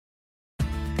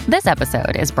This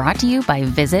episode is brought to you by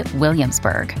Visit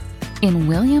Williamsburg. In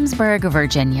Williamsburg,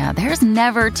 Virginia, there's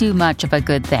never too much of a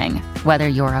good thing. Whether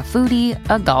you're a foodie,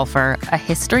 a golfer, a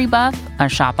history buff, a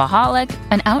shopaholic,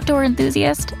 an outdoor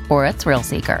enthusiast, or a thrill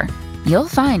seeker, you'll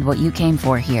find what you came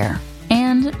for here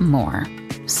and more.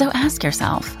 So ask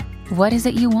yourself, what is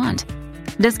it you want?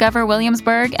 Discover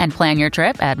Williamsburg and plan your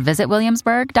trip at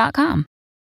visitwilliamsburg.com.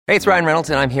 Hey, it's Ryan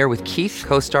Reynolds, and I'm here with Keith,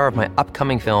 co-star of my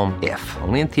upcoming film, If,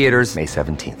 only in theaters May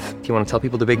 17th. Do you want to tell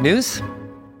people the big news?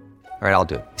 All right, I'll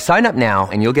do it. Sign up now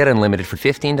and you'll get unlimited for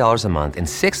 $15 a month and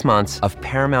 6 months of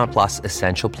Paramount Plus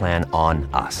Essential Plan on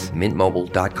us.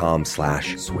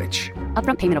 MintMobile.com/switch.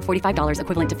 Upfront payment of $45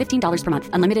 equivalent to $15 per month.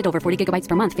 Unlimited over 40 gigabytes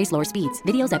per month. Face lower speeds.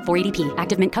 Videos at 480p.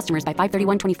 Active Mint customers by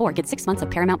 531.24 get 6 months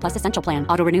of Paramount Plus Essential Plan.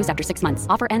 Auto renews after 6 months.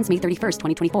 Offer ends May 31st,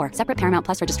 2024. Separate Paramount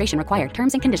Plus registration required.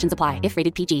 Terms and conditions apply if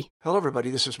rated PG. Hello, everybody.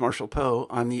 This is Marshall Poe.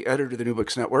 I'm the editor of the New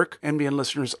Books Network. NBN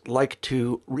listeners like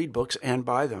to read books and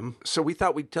buy them. So we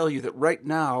thought we'd tell you that right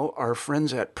now, our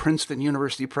friends at Princeton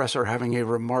University Press are having a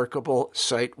remarkable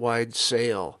site-wide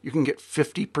sale. You can get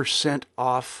 50%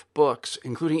 off books,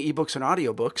 including ebooks and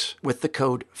audiobooks, with the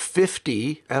code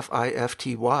 50,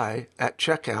 F-I-F-T-Y, at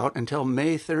checkout until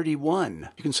May 31.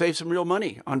 You can save some real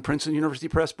money on Princeton University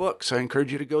Press books. I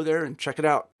encourage you to go there and check it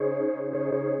out.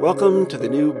 Welcome to the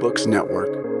New Books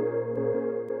Network.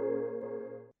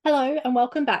 Hello and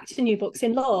welcome back to New Books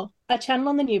in Law, a channel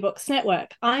on the New Books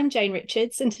Network. I'm Jane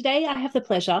Richards, and today I have the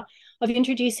pleasure of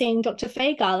introducing Dr.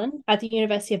 Faye Garland at the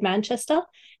University of Manchester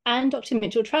and Dr.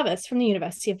 Mitchell Travis from the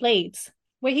University of Leeds.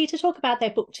 We're here to talk about their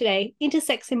book today,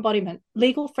 Intersex Embodiment,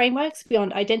 Legal Frameworks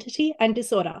Beyond Identity and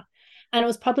Disorder. And it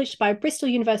was published by Bristol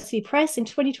University Press in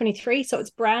 2023, so it's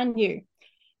brand new.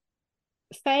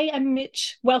 Faye and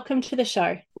Mitch, welcome to the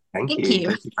show. Thank you.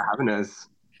 Thank you for having us.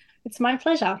 It's my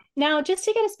pleasure. Now, just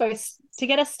to get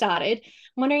us started,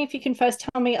 I'm wondering if you can first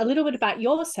tell me a little bit about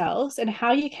yourselves and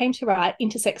how you came to write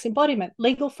Intersex Embodiment,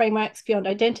 Legal Frameworks Beyond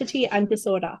Identity and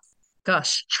Disorder.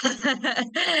 Gosh,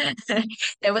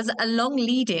 there was a long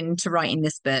lead in to writing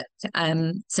this book.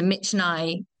 So Mitch and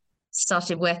I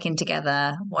started working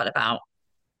together, about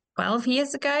 12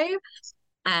 years ago?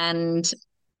 And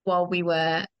while we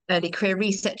were early career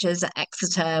researchers at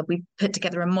Exeter, we put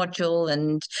together a module,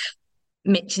 and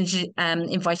Mitch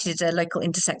invited a local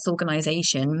intersex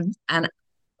organisation and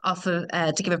offered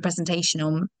to give a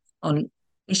presentation on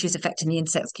issues affecting the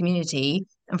intersex community.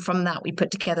 And from that, we put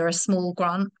together a small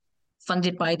grant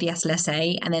funded by the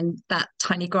SLSA. And then that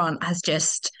tiny grant has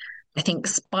just, I think,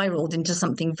 spiraled into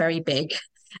something very big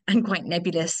and quite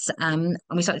nebulous. And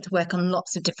we started to work on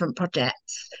lots of different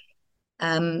projects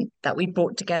that we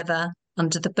brought together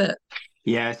under the book.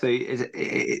 Yeah, so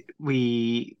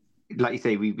we... Like you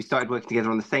say, we started working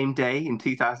together on the same day in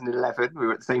 2011. We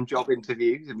were at the same job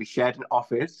interviews and we shared an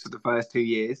office for the first 2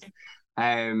 years.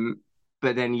 But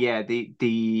then,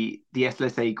 the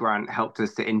SLSA grant helped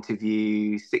us to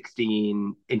interview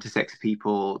 16 intersex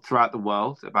people throughout the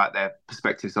world about their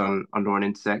perspectives on law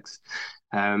and intersex.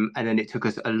 And then it took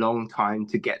us a long time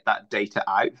to get that data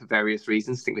out for various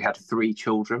reasons. I think we had 3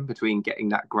 children between getting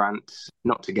that grant,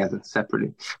 not together,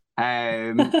 separately.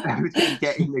 Between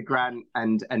getting the grant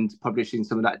and publishing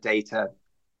some of that data.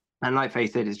 And like Faye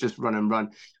said, it's just run and run.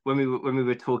 When we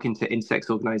were talking to intersex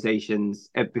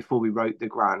organisations before we wrote the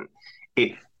grant,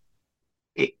 it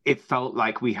felt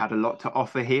like we had a lot to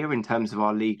offer here in terms of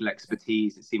our legal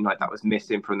expertise. It seemed like that was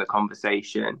missing from the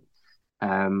conversation.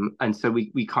 And so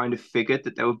we kind of figured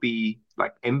that there would be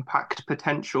like impact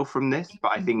potential from this,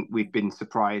 but I think we've been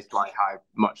surprised by how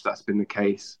much that's been the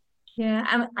case.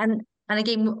 Yeah, and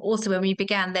again, also when we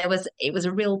began, it was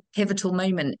a real pivotal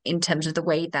moment in terms of the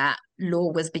way that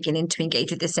law was beginning to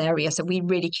engage with this area. So we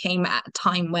really came at a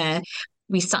time where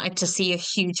we started to see a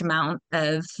huge amount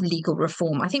of legal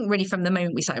reform. I think really from the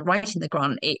moment we started writing the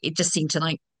grant, it just seemed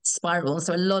to spiral.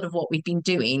 So a lot of what we've been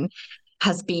doing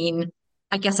has been,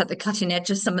 I guess, at the cutting edge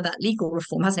of some of that legal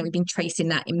reform, hasn't it? We've been tracing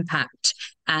that impact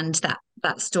and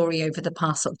that story over the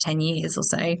past 10 years or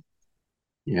so.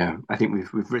 Yeah, I think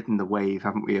we've ridden the wave,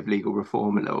 haven't we, of legal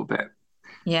reform a little bit.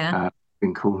 Yeah.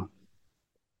 Been cool.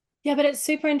 Yeah, but it's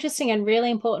super interesting and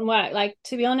really important work.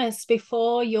 To be honest,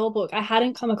 before your book, I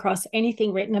hadn't come across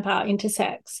anything written about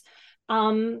intersex.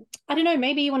 I don't know,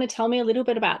 maybe you want to tell me a little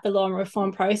bit about the law and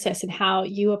reform process and how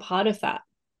you were part of that.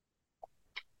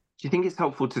 Do you think it's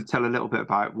helpful to tell a little bit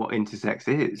about what intersex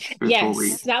is?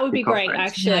 Yes, that would be great,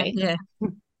 actually. Yeah.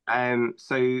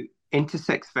 So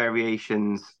intersex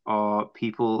variations are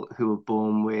people who are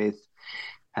born with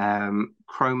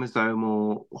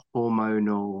chromosomal,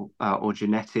 hormonal, or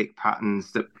genetic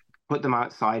patterns that put them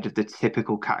outside of the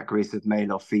typical categories of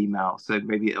male or female. So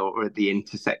maybe or at the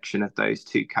intersection of those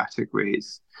two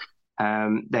categories.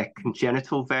 They're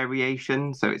congenital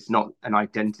variation, so it's not an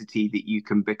identity that you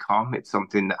can become. It's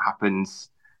something that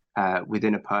happens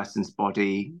within a person's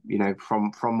body,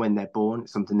 from when they're born.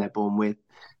 It's something they're born with.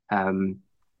 But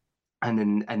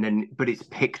it's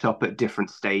picked up at different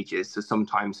stages. So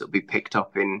sometimes it'll be picked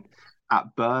up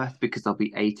at birth because there'll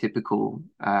be atypical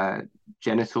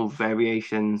genital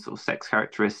variations or sex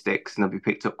characteristics, and they'll be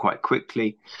picked up quite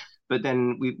quickly. But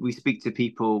then we speak to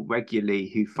people regularly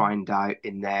who find out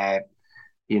in their,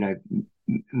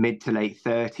 mid to late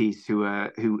 30s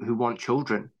who want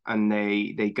children, and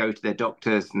they go to their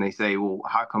doctors and they say, well,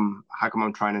 how come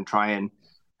I'm trying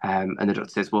and the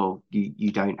doctor says, well,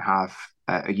 you don't have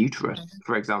a uterus,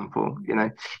 for example,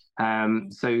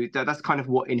 so that's kind of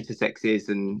what intersex is,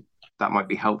 and that might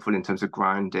be helpful in terms of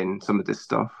grounding some of this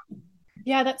stuff.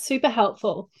 Yeah, that's super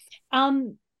helpful.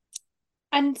 And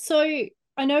so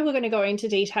I know we're going to go into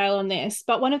detail on this,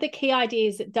 but one of the key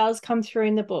ideas that does come through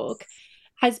in the book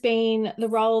has been the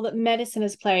role that medicine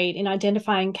has played in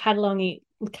identifying,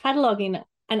 cataloging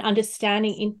and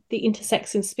understanding the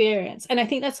intersex experience. And I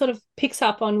think that sort of picks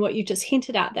up on what you just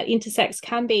hinted at, that intersex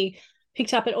can be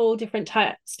picked up at all different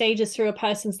stages through a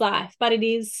person's life, but it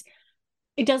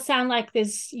does sound like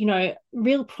there's,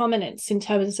 real prominence in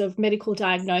terms of medical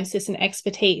diagnosis and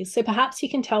expertise. So perhaps you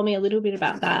can tell me a little bit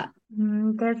about that.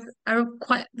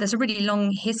 There's a really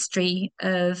long history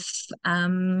of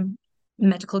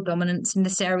medical dominance in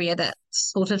this area that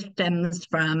sort of stems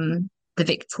from the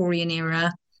Victorian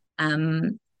era,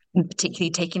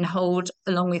 particularly taking hold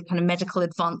along with kind of medical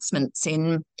advancements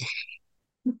in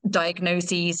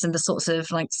diagnoses and the sorts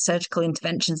of like surgical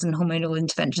interventions and hormonal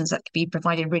interventions that could be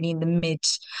provided really in the mid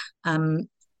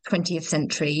 20th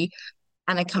century.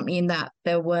 And accompanying that,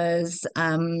 there was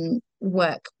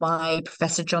work by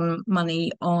Professor John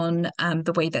Money on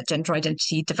the way that gender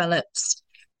identity develops,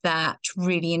 that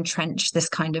really entrenched this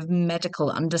kind of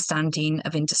medical understanding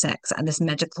of intersex and this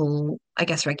medical, I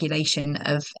guess, regulation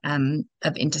of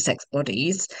intersex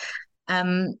bodies.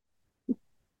 But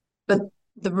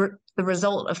the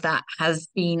result of that has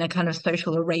been a kind of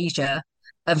social erasure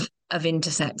of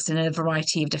intersex in a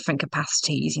variety of different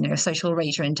capacities, social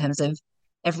erasure in terms of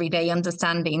everyday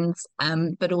understandings,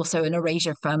 but also an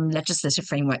erasure from legislative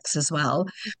frameworks as well.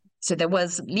 So there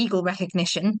was legal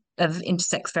recognition of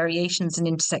intersex variations and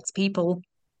intersex people,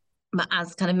 but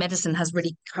as kind of medicine has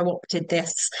really co-opted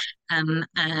this and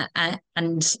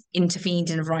intervened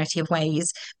in a variety of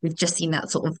ways, we've just seen that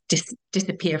sort of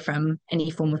disappear from any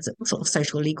form of sort of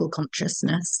social legal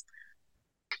consciousness.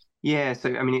 Yeah,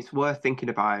 so I mean, it's worth thinking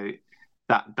about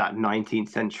that 19th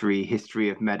century history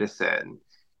of medicine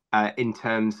in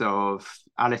terms of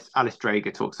Alice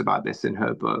Drager talks about this in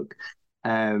her book,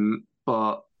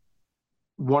 but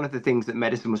one of the things that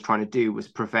medicine was trying to do was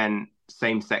prevent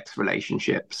same-sex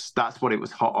relationships. That's what it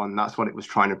was hot on. That's what it was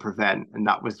trying to prevent. And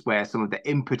that was where some of the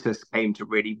impetus came to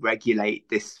really regulate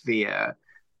this sphere,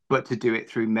 but to do it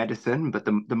through medicine. But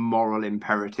the moral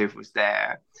imperative was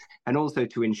there. And also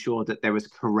to ensure that there was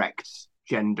correct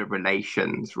gender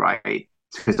relations, right?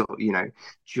 Because,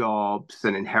 jobs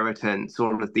and inheritance,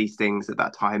 all of these things at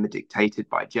that time are dictated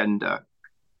by gender.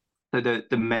 So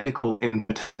the medical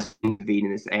impetus to intervene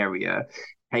in this area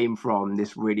came from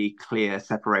this really clear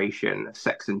separation of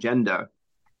sex and gender.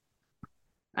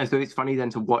 And so it's funny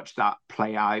then to watch that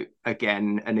play out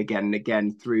again and again and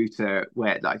again through to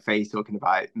where, like Faye's talking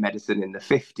about medicine in the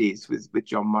 50s with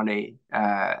John Money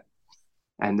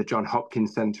and the John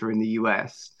Hopkins Center in the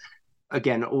US.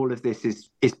 Again, all of this is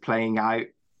playing out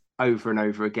over and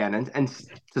over again, and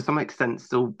to some extent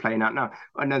still playing out now.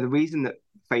 I know the reason that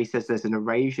Faye says there's an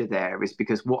erasure there is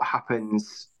because what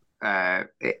happens from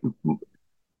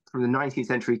the 19th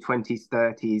century, 20s,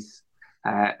 30s,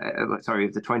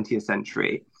 of the 20th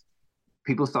century,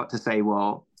 people start to say,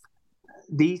 well,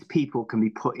 these people can be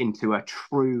put into a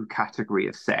true category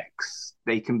of sex.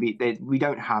 We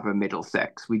don't have a middle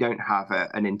sex. We don't have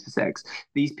an intersex.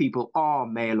 These people are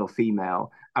male or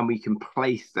female, and we can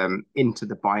place them into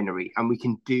the binary, and we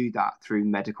can do that through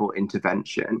medical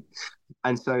intervention.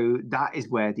 And so that is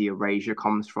where the erasure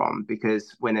comes from,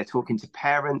 because when they're talking to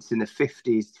parents in the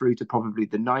 50s through to probably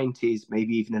the 90s,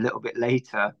 maybe even a little bit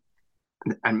later,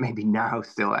 and maybe now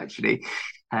still actually,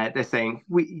 they're saying,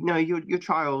 your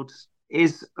child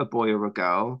is a boy or a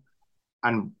girl,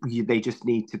 and they just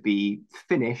need to be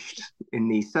finished in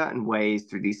these certain ways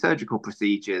through these surgical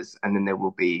procedures, and then they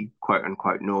will be quote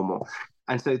unquote normal.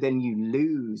 And so then you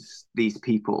lose these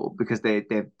people because they're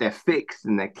fixed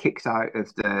and they're kicked out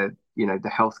of the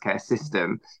healthcare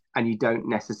system, and you don't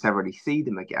necessarily see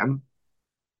them again.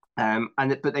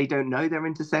 But they don't know they're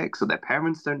intersex, or their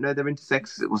parents don't know they're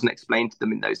intersex. It wasn't explained to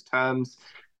them in those terms.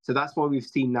 So that's why we've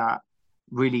seen that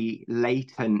really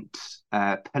latent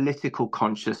political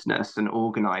consciousness and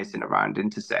organizing around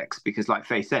intersex, because like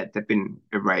Faye said, they've been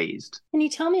erased. Can you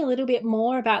tell me a little bit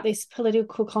more about this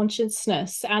political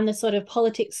consciousness and the sort of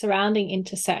politics surrounding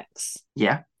intersex?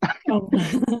 Yeah. Oh,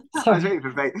 I was waiting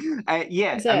for Faye. I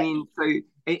mean, so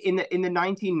in the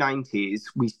 1990s,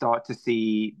 we start to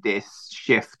see this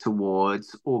shift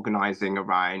towards organizing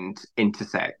around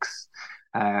intersex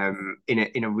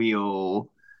in a real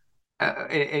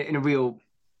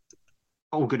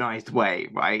organized way,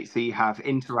 right? So you have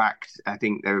Interact, I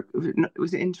think there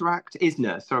was it Interact?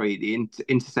 ISNA, sorry, the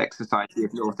Intersex Society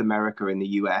of North America in the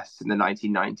US in the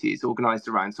 1990s, organized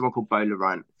around someone called Bo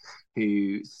Laurent,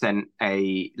 who sent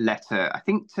a letter, I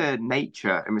think, to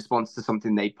Nature in response to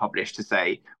something they published to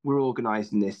say, we're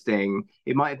organizing this thing.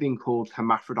 It might have been called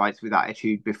Hermaphrodites with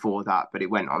Attitude before that, but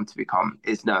it went on to become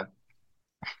ISNA.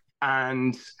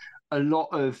 And a lot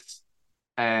of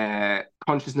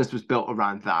consciousness was built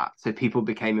around that. So people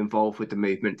became involved with the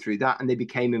movement through that, and they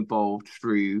became involved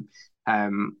through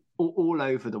all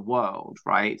over the world,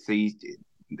 right? So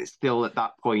still at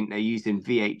that point, they're using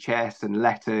VHS and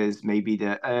letters, maybe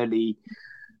the early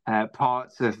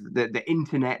parts of the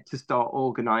internet to start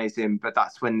organizing. But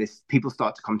that's when people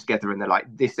start to come together and they're like,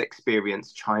 this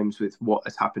experience chimes with what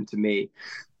has happened to me.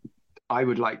 I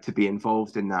would like to be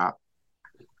involved in that.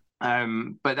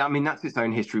 But I mean, that's its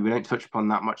own history. We don't touch upon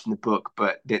that much in the book,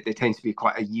 but there tends to be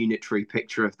quite a unitary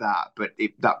picture of that. But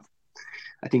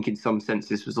I think in some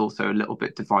senses was also a little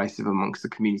bit divisive amongst the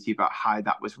community about how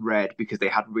that was read, because they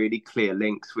had really clear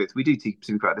links with, we do speak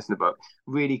about this in the book,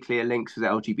 really clear links with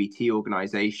LGBT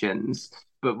organizations,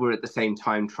 but were at the same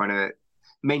time trying to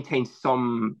maintain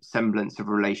some semblance of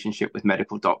a relationship with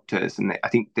medical doctors. And I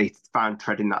think they found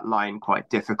treading that line quite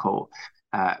difficult.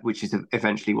 Which is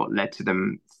eventually what led to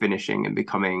them finishing and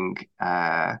becoming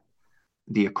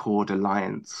the Accord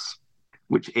Alliance,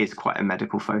 which is quite a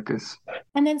medical focus.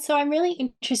 And then, so I'm really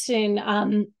interested in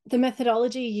the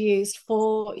methodology used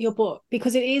for your book,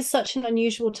 because it is such an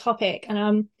unusual topic.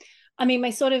 And I mean,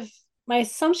 my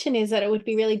assumption is that it would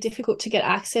be really difficult to get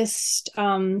access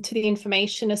to the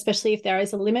information, especially if there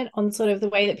is a limit on sort of the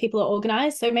way that people are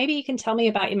organized. So maybe you can tell me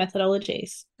about your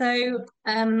methodologies. So,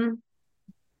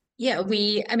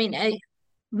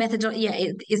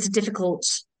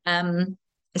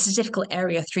 it's a difficult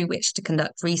area through which to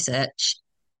conduct research.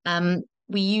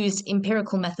 We used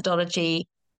empirical methodology,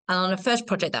 and on a first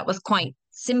project that was quite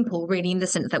simple, really, in the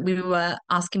sense that we were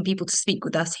asking people to speak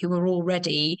with us who were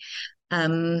already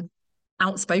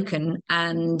outspoken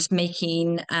and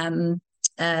making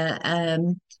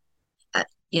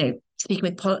speaking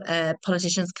with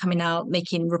politicians, coming out,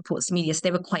 making reports to media. So they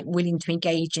were quite willing to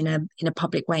engage in a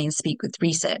public way and speak with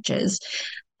researchers.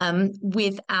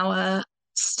 With our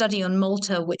study on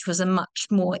Malta, which was a much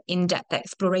more in-depth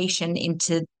exploration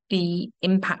into the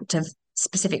impact of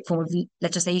specific form of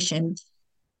legislation,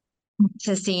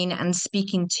 seeing and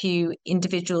speaking to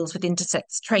individuals with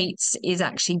intersex traits is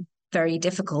actually very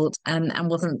difficult, and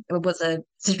was a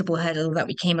considerable hurdle that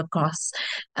we came across.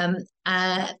 There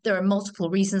are multiple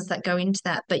reasons that go into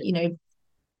that, but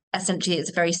essentially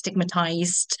it's a very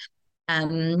stigmatized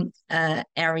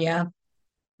area.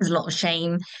 There's a lot of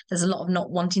shame. There's a lot of not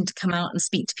wanting to come out and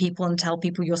speak to people and tell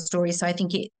people your story. So I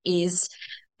think it is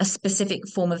a specific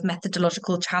form of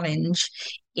methodological challenge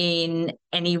in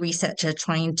any researcher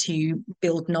trying to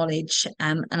build knowledge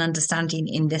and understanding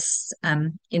in this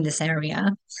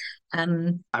area.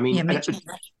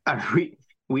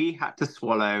 We had to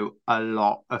swallow a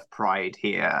lot of pride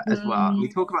here as well. We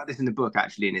talk about this in the book,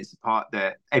 actually, and it's a part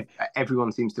that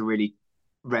everyone seems to really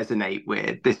resonate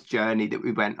with, this journey that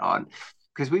we went on.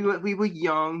 Because we were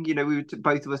young, we were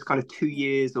both of us kind of 2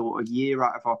 years or a year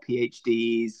out of our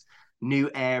PhDs,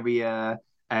 new area,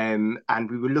 and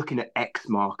we were looking at X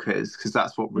markers, because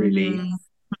that's what really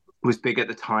was big at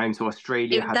the time. So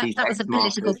Australia had these X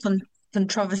markers. That was a political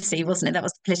controversy, wasn't it? That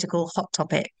was a political hot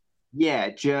topic. Yeah,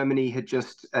 Germany had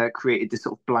just created this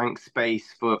sort of blank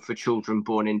space for children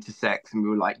born intersex, and we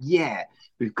were like, yeah,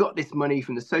 we've got this money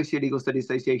from the Socio-Legal Studies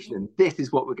Association, and this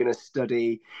is what we're going to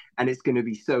study, and it's going to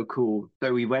be so cool.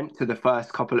 So we went to the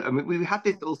first couple of, we had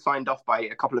this all signed off by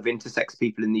a couple of intersex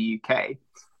people in the UK,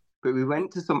 but we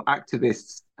went to some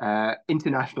activists,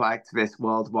 international activists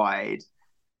worldwide,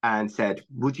 and said,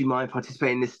 would you mind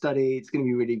participating in this study? It's going to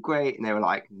be really great. And they were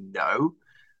like, no.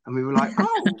 And we were like,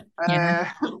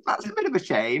 that's a bit of a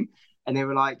shame. And they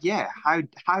were like, yeah,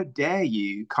 how dare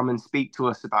you come and speak to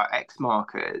us about X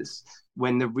markers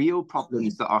when the real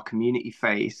problems that our community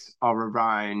face are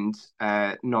around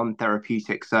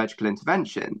non-therapeutic surgical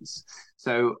interventions.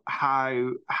 So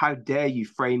how dare you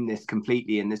frame this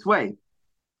completely in this way?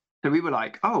 So we were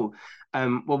like, oh,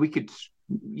 well, we could,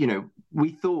 we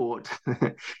thought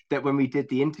that when we did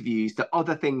the interviews that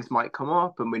other things might come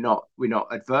up, and we're not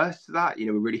adverse to that.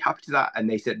 We're really happy to that. And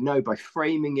they said, no, by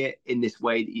framing it in this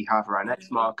way that you have around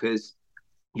X markers,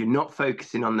 you're not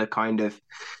focusing on the kind of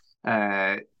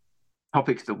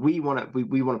topics that we want to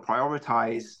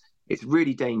prioritize. It's a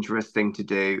really dangerous thing to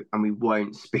do, and we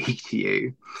won't speak to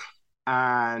you.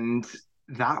 And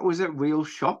that was a real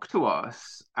shock to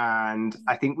us. And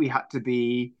I think we had to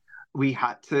be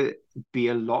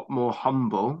a lot more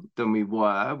humble than we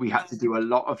were. We had to do a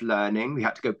lot of learning. We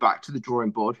had to go back to the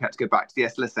drawing board. We had to go back to the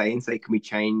SLSA and say, can we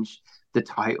change the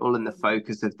title and the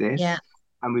focus of this? Yeah.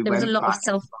 And we there went was a lot back.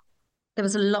 There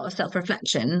was a lot of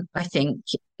self-reflection. I think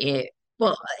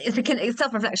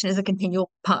self-reflection is a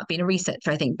continual part of being a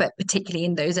researcher, I think, but particularly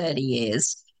in those early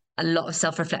years, a lot of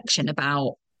self-reflection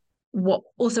about what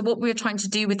we were trying to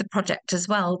do with the project as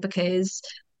well, because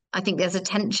I think there's a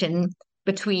tension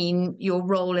between your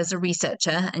role as a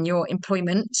researcher and your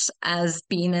employment as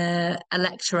being a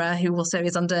lecturer who also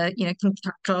is under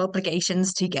contractual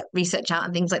obligations to get research out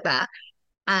and things like that,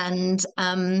 and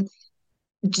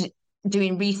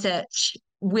doing research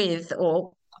with,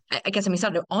 or I guess when we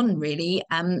started on, really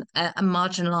a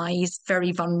marginalized,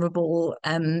 very vulnerable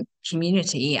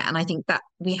community. And I think that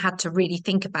we had to really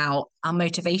think about our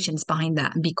motivations behind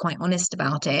that and be quite honest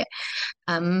about it.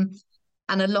 And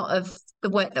a lot of the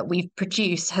work that we've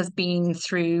produced has been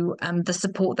through the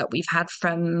support that we've had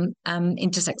from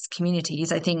intersex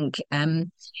communities. I think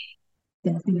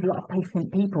there's been a lot of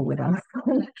patient people with us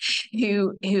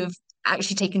who have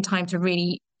actually taken time to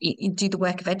really do the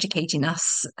work of educating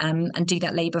us and do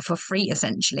that labour for free,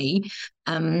 essentially.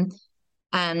 And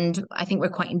I think we're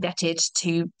quite indebted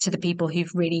to the people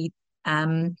who've really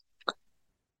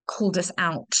called us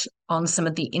out on some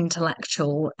of the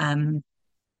intellectual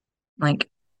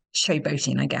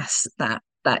showboating, I guess, that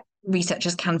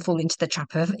researchers can fall into the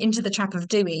trap of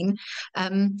doing.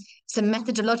 So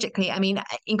methodologically, I mean,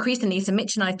 increasingly, so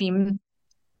Mitch and I've been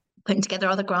putting together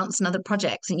other grants and other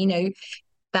projects, and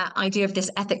that idea of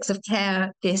this ethics of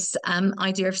care, this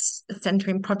idea of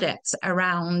centering projects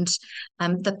around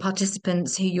the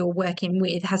participants who you're working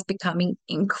with has become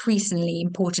increasingly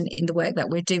important in the work that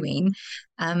we're doing.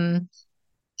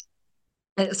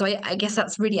 So I guess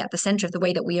that's really at the centre of the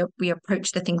way that we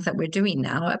approach the things that we're doing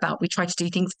now. We try to do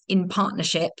things in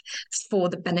partnership for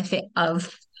the benefit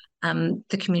of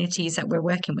the communities that we're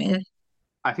working with.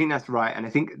 I think that's right, and I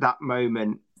think that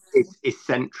moment is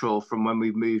central from when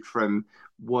we moved from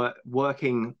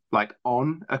working like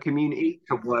on a community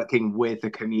to working with a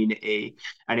community,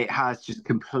 and it has just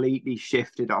completely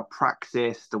shifted our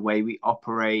praxis, the way we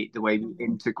operate, the way we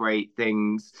integrate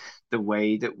things, the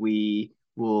way that we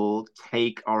will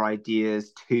take our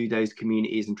ideas to those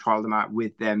communities and trial them out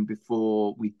with them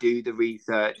before we do the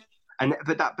research.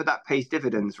 But that pays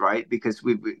dividends, right? Because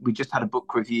we just had a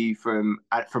book review from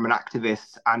an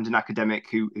activist and an academic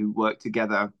who worked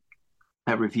together,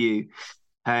 a review,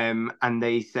 and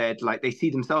they said like they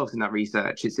see themselves in that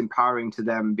research. It's empowering to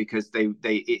them because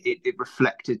it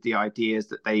reflected the ideas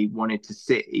that they wanted to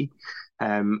see,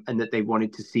 and that they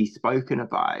wanted to see spoken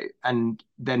about. And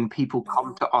then people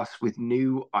come to us with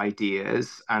new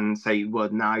ideas and say, well,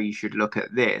 now you should look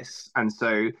at this. And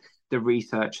so the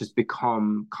research has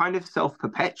become kind of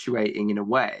self-perpetuating in a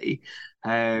way,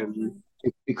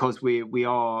 because we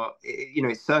are,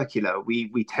 it's circular.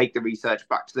 We take the research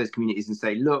back to those communities and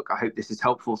say, look, I hope this is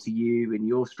helpful to you in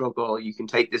your struggle. You can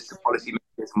take this to policymakers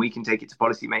and we can take it to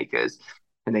policymakers.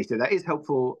 And they say, that is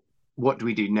helpful. What do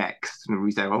we do next? And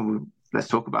we say, well, let's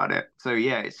talk about it. So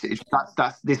yeah,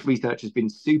 this research has been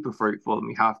super fruitful, and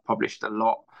we have published a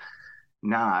lot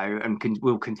now, and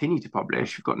we'll continue to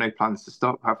publish. We've got no plans to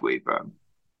stop, have we? But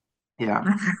yeah.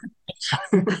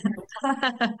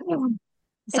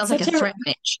 Sounds like a threat,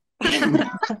 Mitch.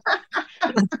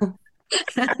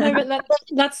 No, but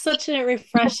that's such a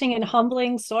refreshing and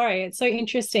humbling story. It's so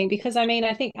interesting because, I mean,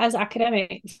 I think as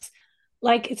academics,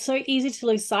 like, it's so easy to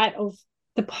lose sight of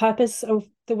the purpose of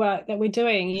the work that we're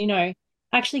doing,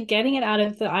 actually getting it out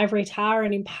of the ivory tower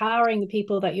and empowering the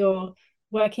people that you're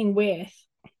working with,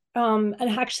 and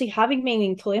actually having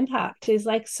meaningful impact is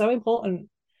like so important.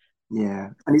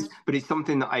 Yeah, and it's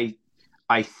something that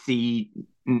I see,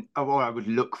 or I would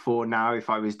look for now if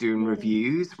I was doing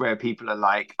reviews, where people are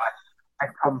like, I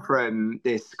come from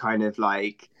this kind of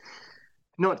like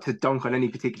not to dunk on any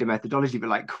particular methodology, but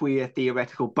like queer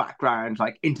theoretical background,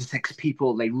 like intersex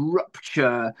people, they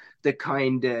rupture the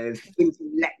kind of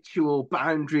intellectual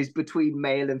boundaries between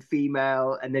male and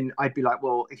female. And then I'd be like,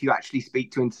 well, if you actually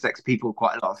speak to intersex people,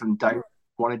 quite a lot of them don't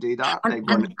want to do that. They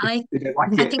don't like I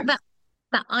it. think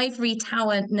that ivory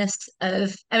tower-ness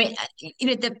of, I mean,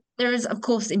 there is, of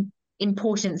course,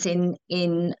 importance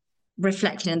in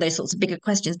reflecting on those sorts of bigger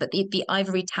questions, but the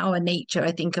ivory tower nature,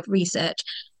 I think, of research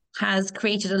has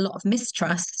created a lot of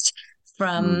mistrust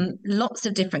from lots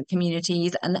of different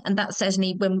communities, and that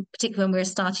certainly, particularly when we were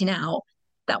starting out,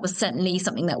 that was certainly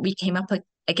something that we came up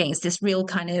against, this real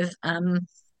kind of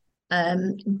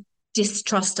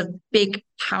distrust of big,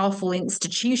 powerful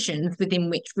institutions within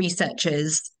which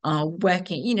researchers are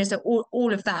working. So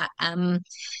all of that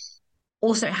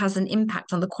also has an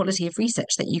impact on the quality of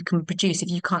research that you can produce if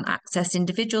you can't access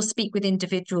individuals, speak with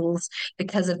individuals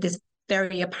because of this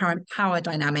very apparent power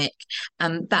dynamic.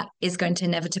 That is going to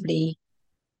inevitably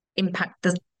impact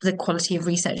the quality of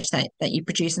research that you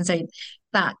produce. And so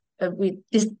that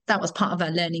was part of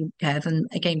our learning curve, and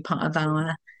again part of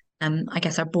our I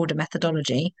guess our broader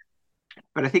methodology.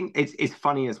 But I think it's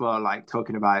funny as well, like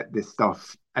talking about this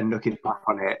stuff and looking back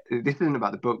on it. This isn't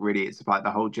about the book really, it's about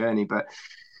the whole journey. But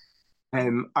I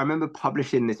remember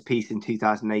publishing this piece in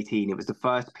 2018. It was the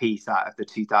first piece out of the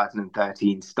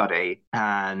 2013 study.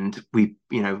 And we,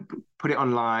 put it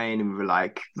online, and we were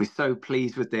like, we're so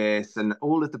pleased with this. And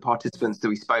all of the participants that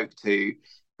we spoke to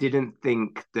didn't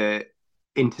think that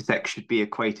intersex should be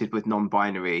equated with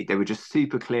non-binary. They were just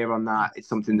super clear on that. It's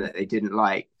something that they didn't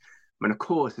like. And of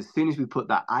course, as soon as we put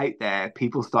that out there,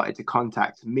 people started to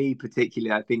contact me,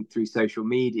 particularly, I think, through social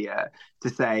media, to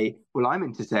say, well, I'm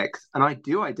intersex and I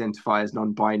do identify as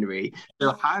non-binary.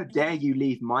 So how dare you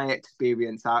leave my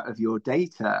experience out of your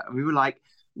data? And we were like,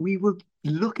 we were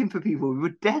looking for people. We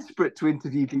were desperate to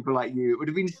interview people like you. It would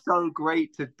have been so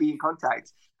great to be in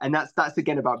contact. And that's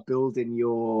again about building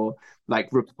your like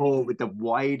rapport with the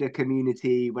wider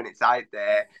community when it's out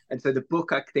there. And so the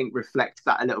book, I think, reflects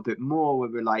that a little bit more, where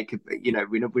we're like,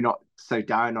 we're not so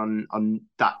down on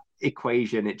that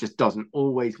equation. It just doesn't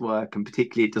always work, and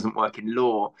particularly it doesn't work in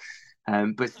law.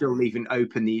 But still leaving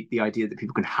open the idea that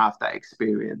people can have that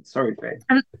experience. Sorry,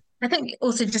 Faye. I think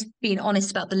also just being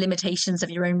honest about the limitations of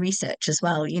your own research as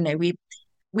well.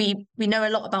 We know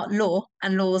a lot about law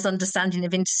and law's understanding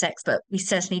of intersex, but we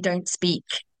certainly don't speak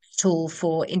at all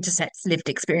for intersex lived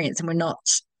experience, and we're not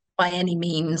by any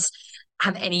means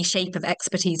have any shape of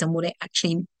expertise on what it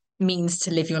actually means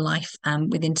to live your life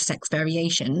with intersex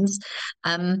variations.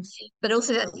 But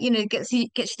also, gets you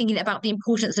thinking about the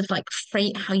importance of like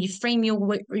how you frame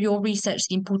your research,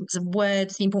 the importance of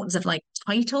words, the importance of like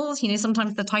titles.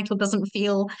 Sometimes the title doesn't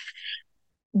feel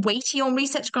weighty on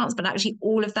research grants, but actually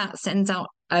all of that sends out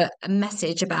a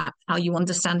message about how you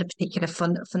understand a particular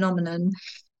phenomenon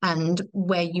and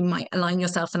where you might align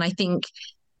yourself. And I think,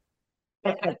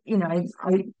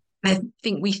 I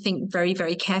think we think very,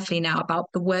 very carefully now about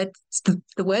the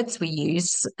words we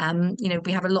use.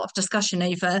 We have a lot of discussion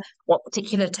over what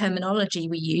particular terminology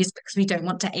we use because we don't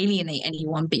want to alienate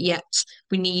anyone, but yet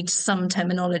we need some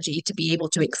terminology to be able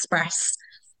to express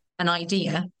an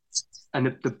idea.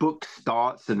 And the book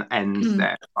starts and ends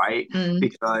there, right?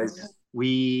 Because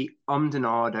we and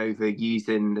ahed over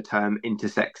using the term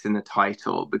intersex in the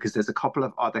title because there's a couple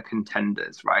of other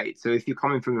contenders, right? So if you're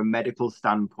coming from a medical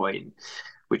standpoint,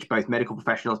 which both medical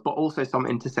professionals, but also some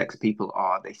intersex people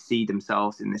they see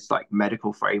themselves in this like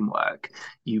medical framework.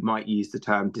 You might use the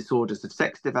term disorders of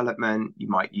sex development. You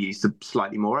might use the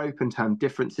slightly more open term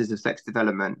differences of sex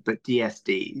development, but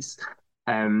DSDs.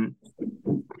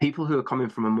 People who are coming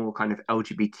from a more kind of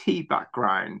LGBT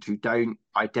background who don't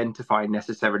identify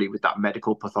necessarily with that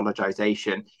medical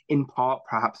pathologization, in part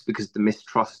perhaps because the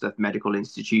mistrust of medical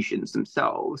institutions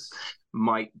themselves,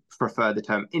 might prefer the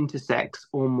term intersex,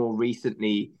 or more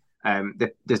recently,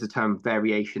 there's a term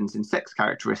variations in sex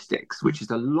characteristics, which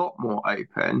is a lot more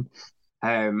open,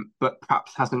 but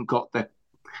perhaps hasn't got the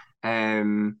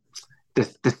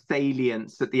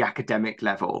salience at the academic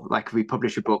level. Like if we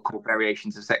publish a book called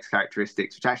Variations of Sex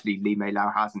Characteristics, which actually Lee May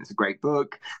Lau has, and it's a great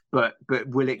book, but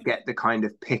will it get the kind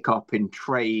of pick up in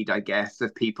trade, I guess,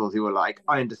 of people who are like,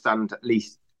 I understand at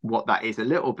least what that is a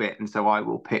little bit, and so I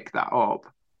will pick that up.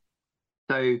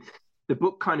 So the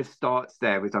book kind of starts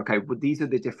there with, okay, well, these are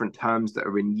the different terms that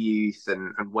are in use,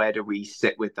 and where do we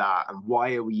sit with that, and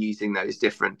why are we using those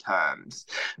different terms?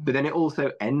 But then it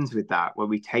also ends with that, where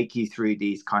we take you through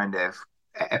these kind of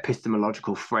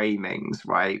epistemological framings,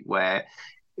 right, where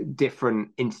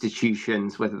different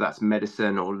institutions, whether that's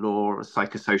medicine or law or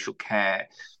psychosocial care,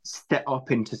 set up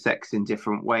intersex in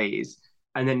different ways.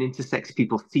 And then intersex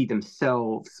people see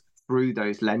themselves through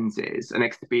those lenses and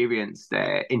experience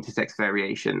their intersex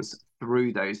variations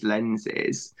through those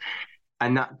lenses.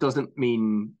 And that doesn't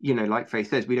mean, like Faye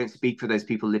says, we don't speak for those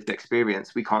people lived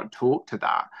experience. We can't talk to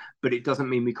that, but it doesn't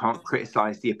mean we can't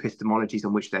criticize the epistemologies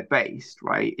on which they're based,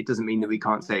 right? It doesn't mean that we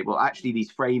can't say, well, actually,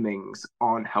 these framings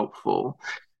aren't helpful.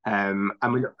 And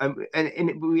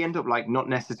we end up like not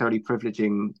necessarily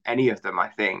privileging any of them, I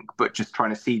think, but just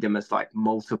trying to see them as like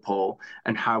multiple,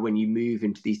 and how when you move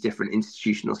into these different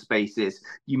institutional spaces,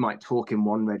 you might talk in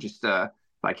one register.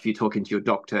 Like if you're talking to your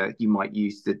doctor, you might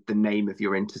use the name of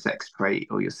your intersex trait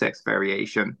or your sex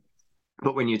variation.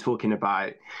 But when you're talking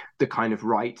about the kind of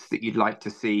rights that you'd like to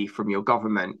see from your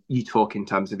government, you talk in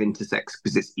terms of intersex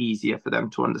because it's easier for them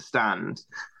to understand.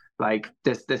 Like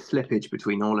there's slippage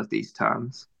between all of these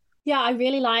terms. Yeah, I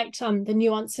really liked the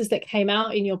nuances that came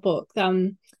out in your book.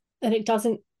 That it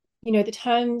doesn't, the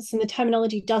terms and the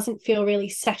terminology doesn't feel really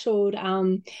settled.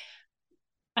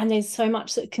 And there's so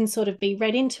much that can sort of be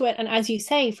read into it. And as you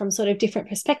say, from sort of different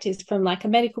perspectives, from like a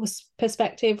medical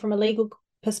perspective, from a legal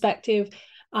perspective,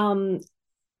 from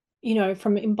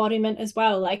embodiment as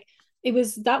well. Like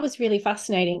that was really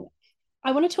fascinating.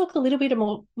 I want to talk a little bit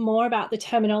more about the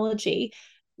terminology.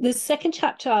 The second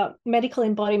chapter, medical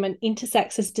embodiment,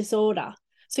 intersex as disorder.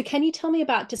 So can you tell me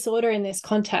about disorder in this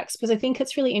context? Because I think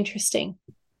it's really interesting.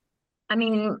 I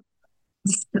mean,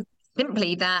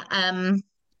 simply that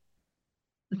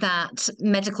that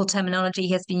medical terminology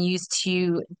has been used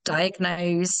to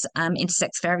diagnose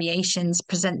intersex variations,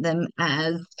 present them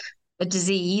as a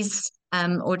disease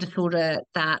or disorder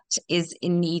that is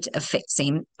in need of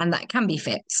fixing, and that can be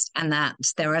fixed, and that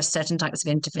there are certain types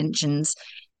of interventions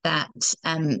that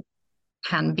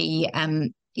can be,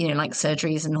 like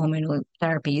surgeries and hormonal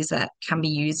therapies that can be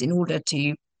used in order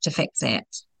to fix it.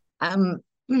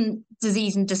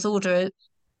 Disease and disorder,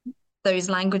 those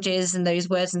languages and those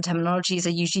words and terminologies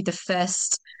are usually the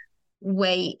first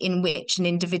way in which an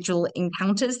individual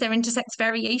encounters their intersex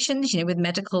variations, with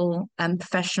medical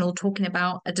professional talking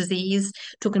about a disease,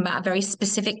 talking about a very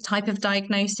specific type of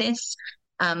diagnosis.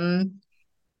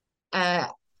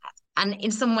 And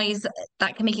in some ways,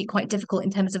 that can make it quite difficult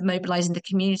in terms of mobilizing the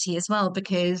community as well,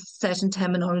 because certain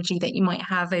terminology that you might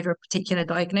have over a particular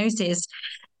diagnosis,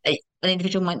 an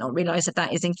individual might not realize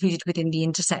that is included within the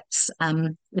intersex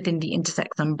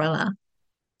umbrella.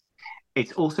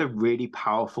 It's also really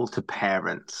powerful to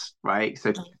parents, right?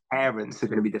 So parents are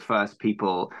going to be the first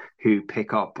people who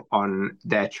pick up on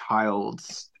their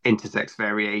child's intersex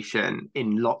variation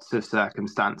in lots of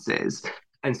circumstances.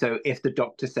 And so if the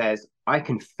doctor says, I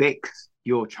can fix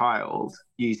your child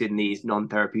using these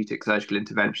non-therapeutic surgical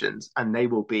interventions, and they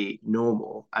will be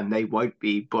normal and they won't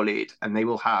be bullied and they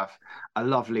will have a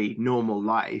lovely normal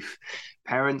life,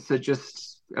 parents are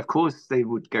just, of course they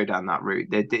would go down that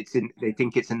route. They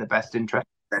think it's in the best interest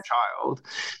of their child,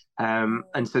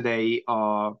 and so they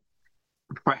are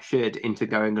pressured into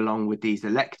going along with these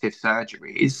elective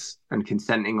surgeries and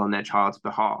consenting on their child's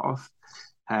behalf.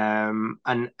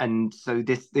 And so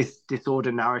this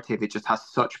disorder narrative, it just has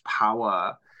such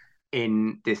power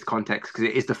in this context because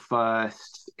it is the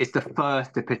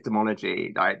first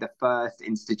epistemology, like the first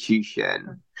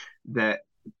institution that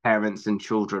parents and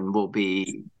children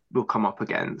will come up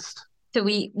against. So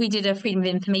we did a freedom of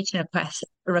information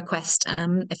request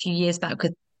a few years back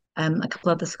with a couple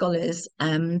of other scholars,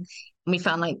 and we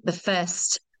found like the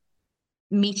first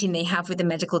meeting they have with the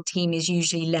medical team is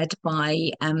usually led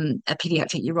by a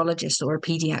pediatric urologist or a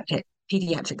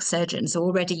pediatric surgeon. So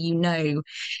already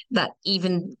that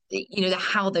even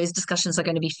how those discussions are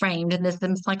going to be framed. And there's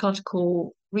some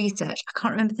psychological research, I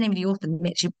can't remember the name of the author,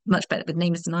 Mitch, you're much better with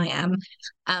names than I am,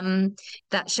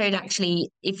 that showed actually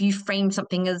if you frame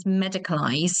something as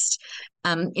medicalized,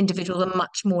 individuals are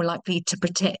much more likely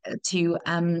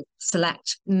to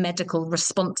select medical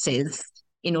responses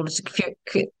in order to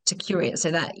cure it,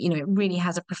 so that it really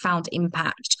has a profound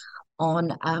impact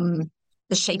on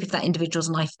the shape of that individual's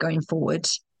life going forward.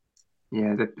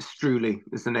 Yeah, Struley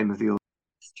is the name of the author.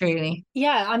 Struley.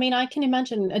 Yeah, I mean, I can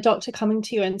imagine a doctor coming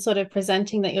to you and sort of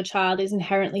presenting that your child is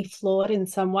inherently flawed in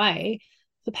some way.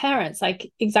 For parents,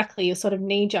 like exactly your sort of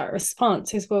knee-jerk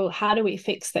response is, well, how do we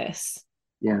fix this?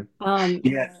 Yeah.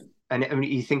 Yeah. And I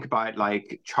mean, you think about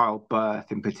like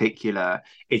childbirth in particular,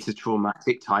 it's a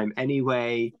traumatic time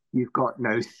anyway. You've got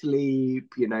no sleep,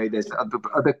 there's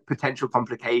other potential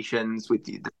complications with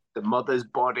the mother's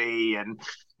body, and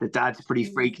the dad's pretty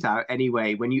freaked out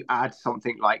anyway. When you add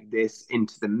something like this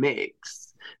into the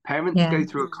mix, parents go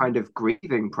through a kind of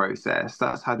grieving process.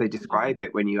 That's how they describe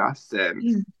it when you ask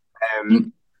them.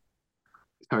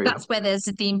 That's where there's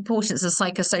the importance of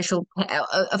psychosocial,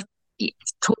 of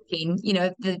talking,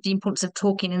 the importance of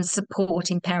talking and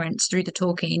supporting parents through the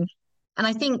talking. And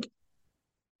I think,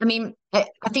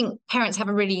 I think parents have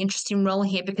a really interesting role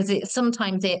here, because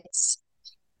sometimes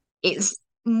it's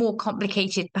more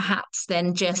complicated perhaps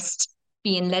than just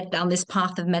being led down this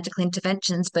path of medical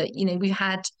interventions. But, we've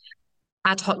had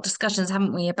ad hoc discussions,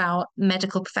 haven't we, about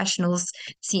medical professionals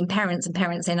seeing parents and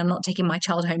parents saying, I'm not taking my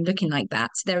child home looking like that.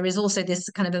 So there is also this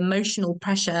kind of emotional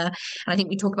pressure. And I think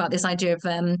we talk about this idea of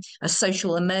a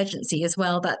social emergency as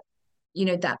well, that,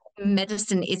 that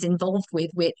medicine is involved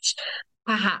with, which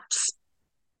perhaps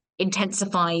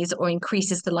intensifies or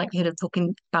increases the likelihood of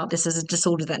talking about this as a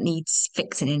disorder that needs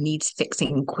fixing, and needs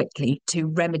fixing quickly to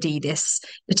remedy this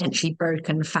potentially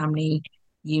broken family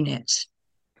unit.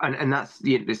 And that's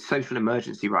the social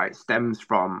emergency, right, stems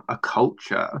from a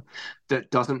culture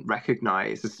that doesn't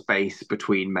recognize the space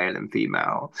between male and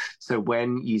female. So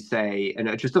when you say, and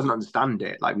it just doesn't understand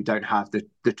it, like we don't have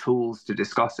the tools to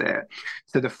discuss it.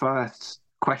 So the first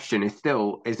question is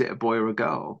still, is it a boy or a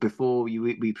girl? Before we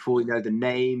know the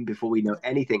name, before we know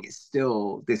anything, it's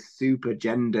still this super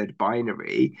gendered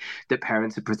binary that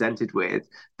parents are presented with,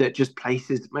 that just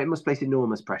must place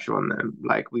enormous pressure on them.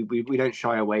 Like we don't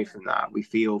shy away from that. We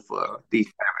feel for these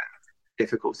parents,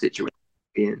 difficult situations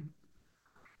to be in.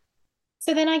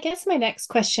 So then I guess my next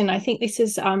question, I think this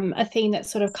is a theme that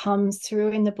sort of comes through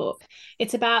in the book.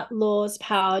 It's about law's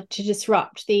power to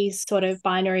disrupt these sort of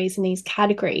binaries and these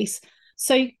categories.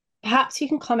 So perhaps you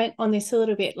can comment on this a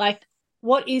little bit. Like,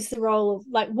 what is the role of,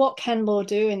 like, what can law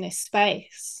do in this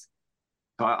space?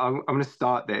 So I'm going to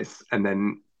start this, and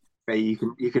then you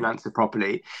can answer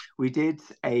properly. We did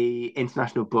a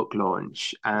international book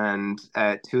launch, and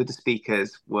two of the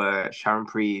speakers were Sharon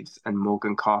Preeves and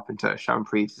Morgan Carpenter. Sharon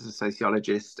Preeves is a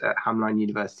sociologist at Hamline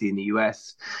University in the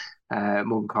US.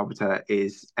 Morgan Carpenter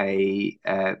is a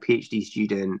PhD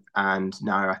student and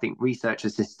now, I think, research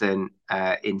assistant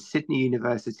in Sydney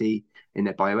University in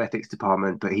their bioethics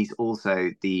department, but he's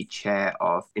also the chair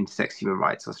of Intersex Human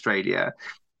Rights Australia.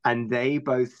 And they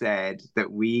both said that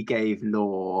we gave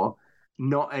law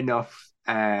not enough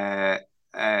credit.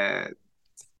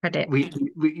 We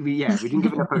didn't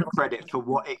give enough credit for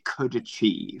what it could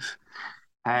achieve,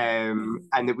 and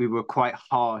that we were quite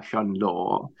harsh on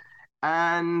law.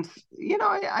 And,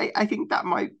 I think that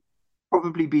might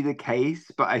probably be the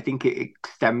case, but I think it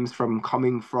stems from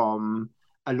coming from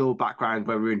a law background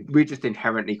where we're just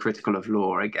inherently critical of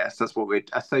law, I guess. That's what we're,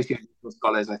 as sociological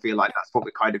scholars, I feel like that's what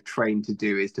we're kind of trained to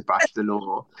do, is to bash the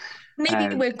law.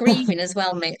 Maybe we're grieving as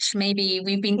well, Mitch. Maybe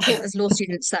we've been taught as law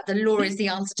students that the law is the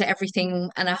answer to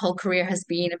everything, and our whole career has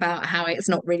been about how it's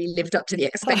not really lived up to the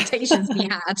expectations we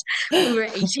had when we were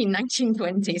 18, 19,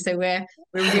 20. So we're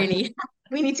really,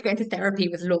 we need to go into therapy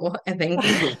with law, I think.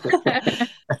 Yeah,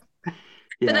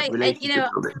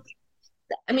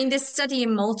 but this study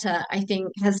in Malta, I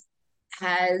think,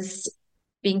 has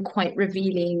been quite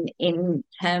revealing in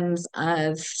terms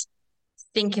of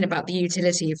thinking about the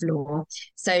utility of law.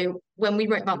 So when we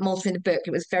wrote about Malta in the book,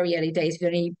 it was very early days. We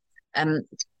only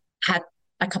had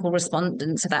a couple of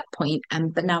respondents at that point,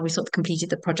 but now we sort of completed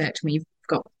the project and we've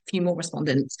got a few more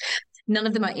respondents. None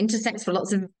of them are intersex for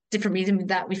lots of different reasons.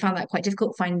 That we found that quite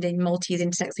difficult, finding Maltese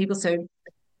intersex people. So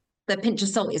the pinch of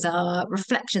salt is our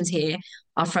reflections here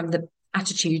are from the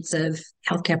attitudes of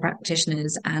healthcare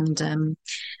practitioners and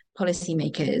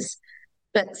policymakers.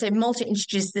 But so Malta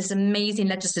introduced this amazing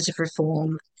legislative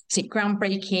reform. It's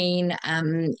groundbreaking.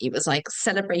 It was like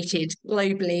celebrated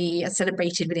globally,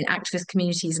 celebrated within activist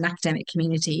communities and academic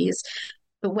communities.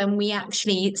 But when we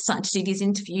actually started to do these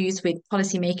interviews with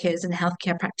policymakers and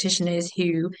healthcare practitioners,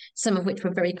 some of which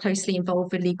were very closely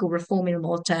involved with legal reform in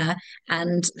Malta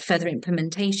and further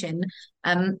implementation,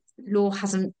 law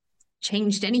hasn't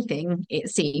changed anything, it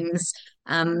seems.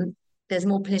 There's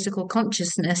more political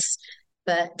consciousness,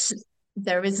 but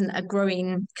there isn't a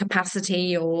growing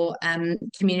capacity or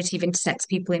community of intersex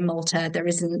people in Malta. There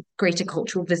isn't greater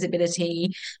cultural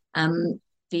visibility.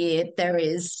 There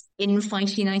is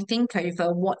infighting, I think,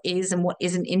 over what is and what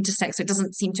isn't intersex. So it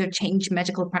doesn't seem to have changed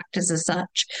medical practice as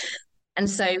such. And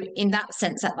so in that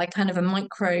sense, at like kind of a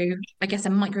micro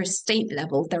state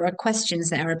level, there are questions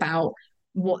there about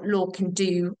what law can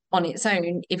do on its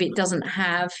own if it doesn't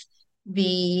have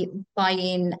the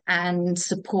buy-in and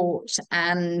support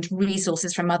and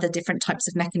resources from other different types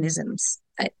of mechanisms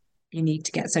that you need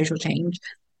to get social change.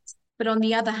 But on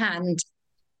the other hand,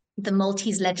 the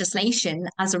Maltese legislation,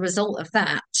 as a result of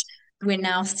that, we're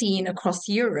now seeing across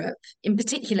Europe, in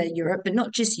particular Europe, but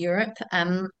not just Europe.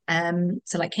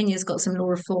 So like Kenya's got some law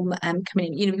reform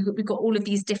coming in. We've got all of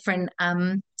these different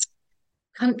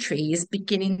countries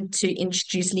beginning to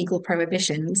introduce legal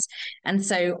prohibitions. And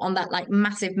so on that like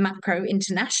massive macro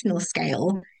international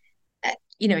scale,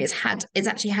 it's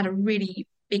actually had a really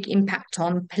big impact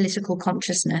on political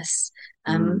consciousness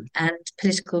and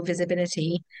political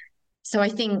visibility. So I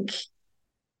think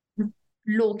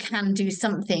law can do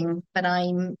something, but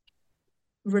I'm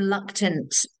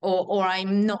reluctant or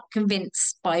I'm not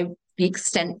convinced by the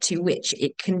extent to which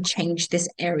it can change this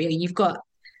area. You've got,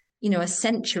 a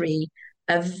century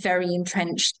of very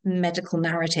entrenched medical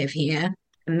narrative here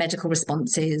and medical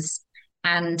responses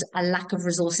and a lack of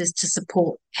resources to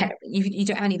support. You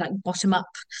don't have any like bottom up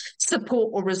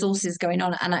support or resources going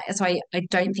on. And so I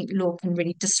don't think law can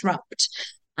really disrupt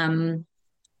some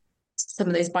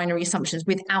of those binary assumptions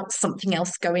without something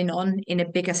else going on in a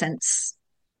bigger sense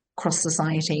across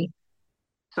society.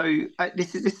 So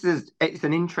it's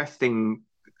an interesting.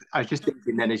 I was just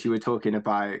thinking then as you were talking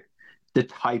about the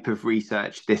type of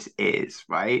research this is,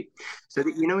 right? So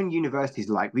that, in universities,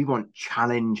 like, we want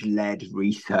challenge-led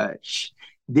research.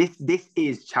 This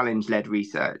is challenge-led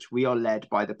research. We are led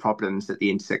by the problems that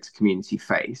the intersex community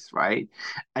face, right?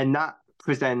 And that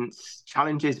presents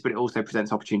challenges, but it also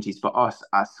presents opportunities for us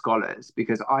as scholars,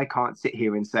 because I can't sit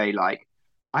here and say, like,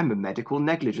 I'm a medical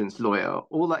negligence lawyer.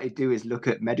 All I do is look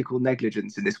at medical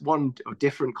negligence in this one or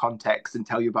different context and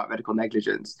tell you about medical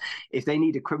negligence. If they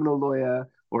need a criminal lawyer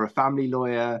or a family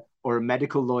lawyer or a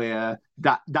medical lawyer,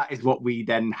 that is what we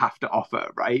then have to offer,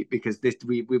 right? Because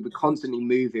we're constantly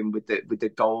moving with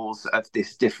the goals of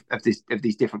these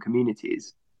different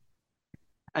communities.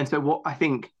 And so what I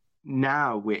think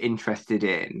now we're interested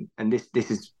in, and this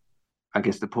is, I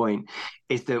guess, the point,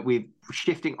 is that we're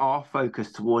shifting our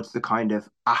focus towards the kind of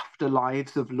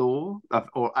afterlives of law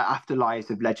or afterlives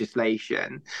of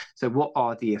legislation. So what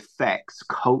are the effects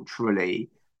culturally,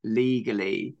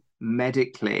 legally,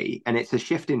 medically? And it's a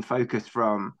shift in focus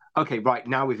from, okay, right,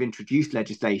 now we've introduced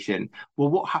legislation.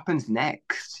 Well, what happens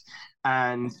next?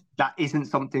 And that isn't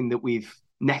something that we've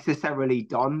necessarily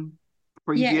done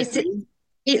previously.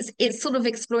 It's sort of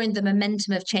exploring the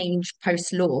momentum of change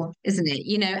post-law, isn't it?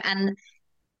 And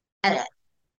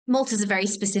Malta's a very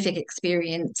specific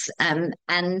experience, and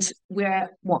we're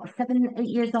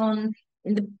 7-8 years on.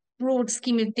 In the broad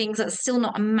scheme of things, that's still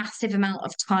not a massive amount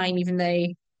of time, even though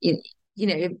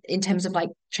in terms of like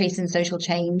tracing social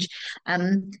change.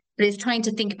 But it's trying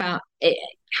to think about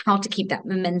how to keep that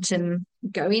momentum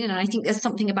going. And I think there's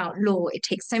something about law. It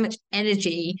takes so much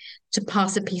energy to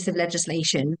pass a piece of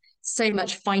legislation, so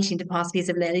much fighting to pass a piece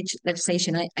of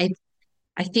legislation.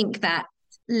 I think that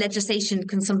legislation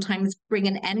can sometimes bring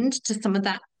an end to some of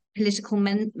that political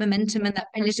momentum and that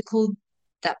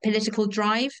political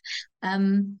drive.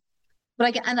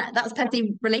 But that's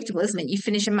perfectly relatable, isn't it? You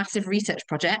finish a massive research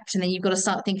project and then you've got to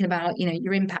start thinking about,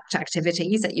 your impact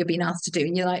activities that you're being asked to do.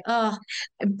 And you're like, oh,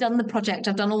 I've done the project,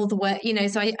 I've done all the work,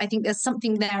 So I think there's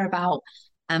something there about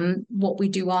what we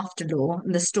do after law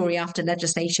and the story after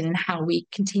legislation and how we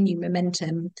continue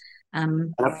momentum.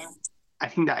 I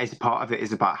think that is part of it,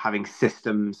 is about having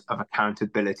systems of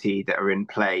accountability that are in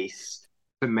place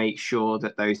to make sure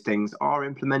that those things are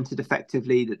implemented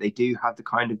effectively, that they do have the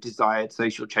kind of desired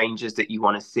social changes that you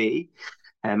want to see.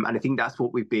 And I think that's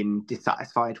what we've been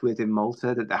dissatisfied with in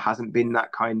Malta, that there hasn't been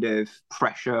that kind of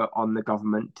pressure on the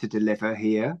government to deliver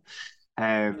here.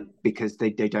 Because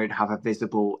they don't have a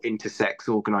visible intersex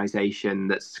organisation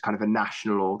that's kind of a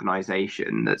national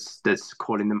organisation that's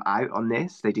calling them out on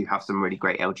this. They do have some really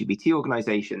great LGBT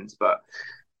organisations, but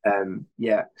the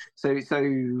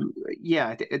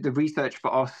research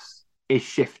for us is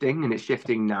shifting, and it's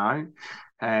shifting now,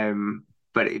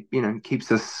 but it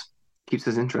keeps us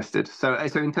interested. So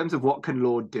in terms of what can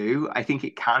law do, I think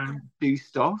it can do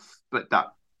stuff, but that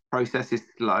process is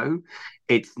slow.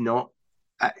 It's not.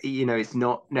 It's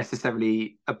not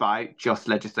necessarily about just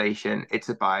legislation. It's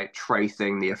about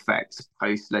tracing the effects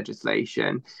post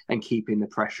legislation and keeping the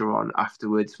pressure on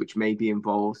afterwards, which maybe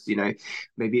involves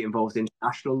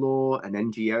international law and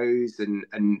NGOs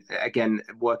and again,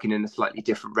 working in a slightly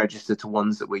different register to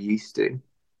ones that we're used to.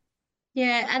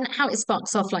 Yeah, and how it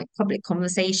sparks off like public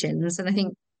conversations. And I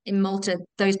think in Malta,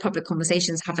 those public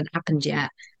conversations haven't happened yet.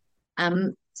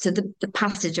 So the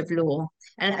passage of law,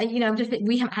 and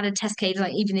we haven't had a test case,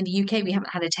 like even in the UK we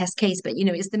haven't had a test case, but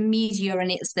it's the media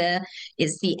and it's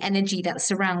the energy that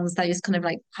surrounds those kind of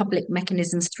like public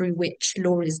mechanisms through which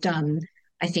law is done.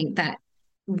 I think that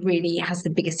really has the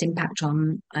biggest impact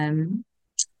on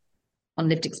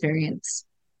lived experience,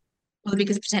 or the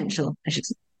biggest potential, I should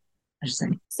say.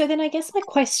 So then I guess my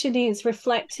question is,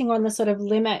 reflecting on the sort of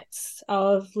limits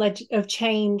of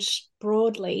change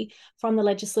broadly from the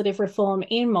legislative reform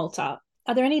in Malta,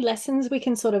 are there any lessons we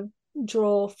can sort of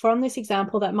draw from this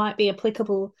example that might be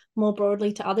applicable more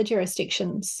broadly to other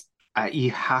jurisdictions?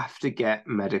 You have to get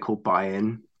medical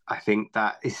buy-in. I think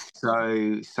that is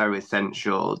so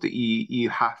essential, that you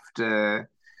have to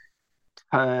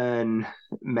turn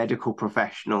medical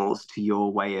professionals to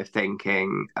your way of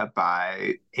thinking about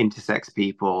intersex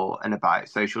people and about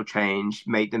social change,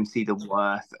 make them see the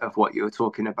worth of what you're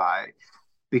talking about,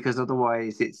 because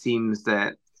otherwise it seems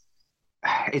that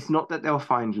it's not that they'll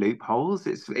find loopholes.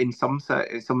 It's in some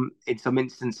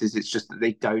instances, it's just that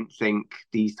they don't think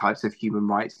these types of human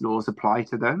rights laws apply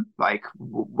to them. Like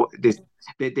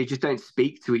they just don't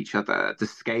speak to each other. The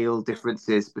scale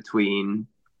differences between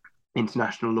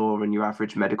international law and your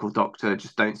average medical doctor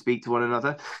just don't speak to one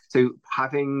another. So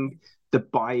having the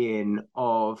buy-in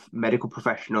of medical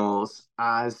professionals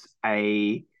as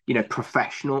a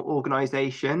professional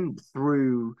organization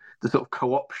through the sort of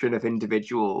co-option of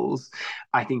individuals,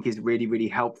 I think is really, really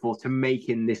helpful to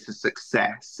making this a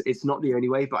success. It's not the only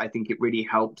way, but I think it really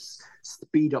helps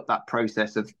speed up that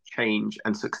process of change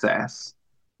and success.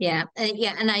 Yeah,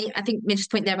 and I think Mitch's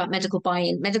point there about medical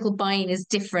buy-in. Medical buy-in is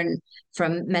different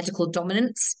from medical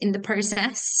dominance in the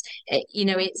process.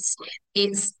 It's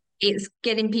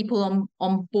getting people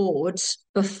on board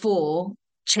before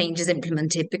change is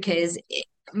implemented, because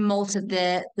most of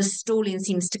the stalling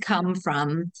seems to come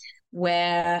from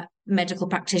where medical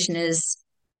practitioners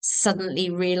suddenly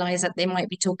realize that they might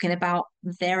be talking about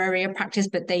their area of practice,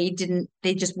 but they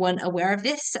just weren't aware of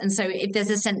this. And so if there's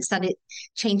a sense that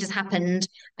change has happened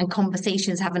and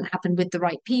conversations haven't happened with the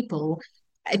right people,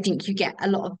 I think you get a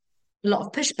lot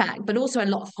of pushback, but also a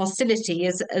lot of hostility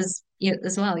as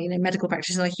well. Medical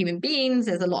practitioners are human beings.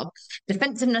 There's a lot of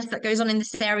defensiveness that goes on in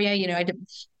this area.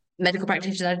 Medical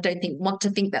practitioners, I don't want to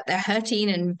think that they're hurting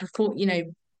and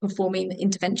performing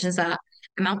interventions that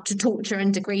amount to torture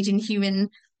and degrading human.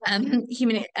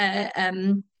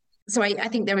 So I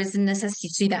think there is a necessity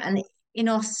to do that. And in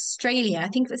Australia, I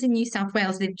think it was in New South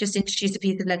Wales, they've just introduced a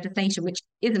piece of legislation which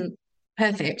isn't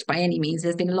perfect by any means.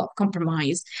 There's been a lot of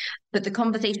compromise, but the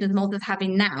conversation Malta's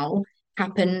having now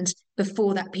happened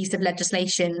before that piece of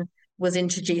legislation was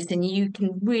introduced, and you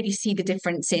can really see the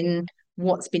difference in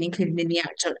what's been included in the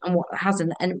act and what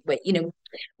hasn't. And we're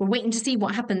waiting to see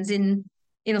what happens in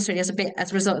Australia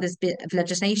as a result of this bit of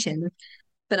legislation.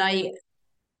 But I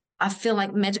feel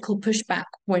like medical pushback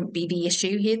won't be the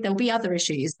issue here. There'll be other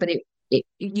issues, but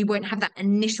you won't have that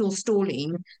initial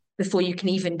stalling before you can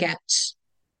even get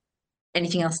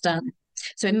anything else done.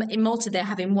 So in Malta, they're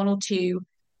having one or two.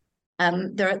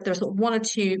 There are sort of one or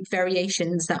two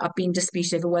variations that are being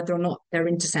disputed over whether or not they're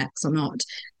intersex or not.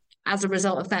 As a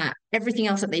result of that, everything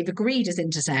else that they've agreed is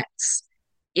intersex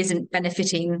isn't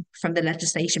benefiting from the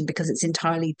legislation because it's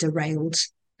entirely derailed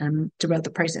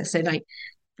the process. So like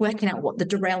working out what the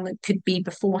derailment could be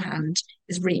beforehand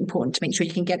is really important to make sure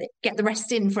you can get the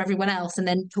rest in for everyone else, and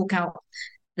then talk out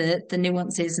the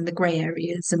nuances and the grey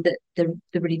areas and the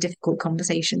really difficult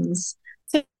conversations.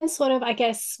 So sort of, I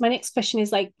guess my next question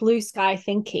is like blue sky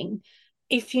thinking.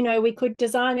 If, we could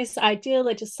design this ideal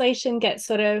legislation, get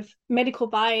sort of medical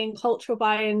buy-in, cultural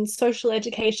buy-in, social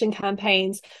education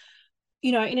campaigns,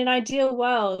 in an ideal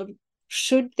world,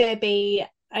 should there be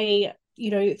a,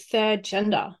 third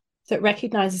gender that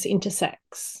recognizes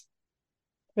intersex?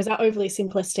 Or is that overly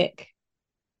simplistic?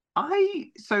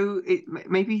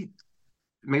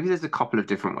 Maybe there's a couple of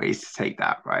different ways to take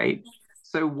that, right?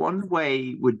 So one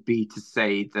way would be to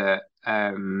say that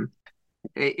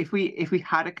if we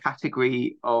had a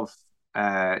category of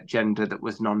gender that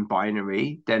was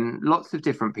non-binary, then lots of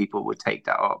different people would take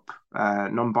that up.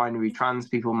 Non-binary trans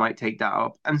people might take that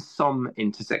up, and some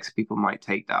intersex people might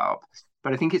take that up.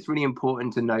 But I think it's really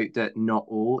important to note that not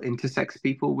all intersex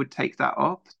people would take that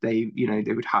up. They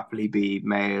would happily be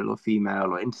male or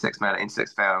female or intersex male or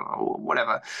intersex female or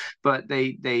whatever. But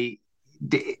I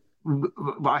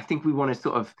think we want to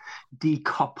sort of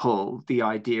decouple the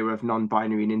idea of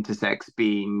non-binary and intersex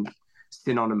being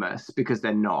synonymous, because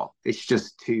they're not. It's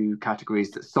just two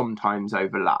categories that sometimes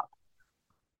overlap.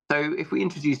 So if we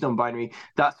introduce non-binary,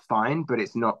 that's fine, but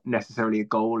it's not necessarily a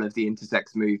goal of the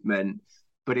intersex movement.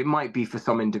 But it might be for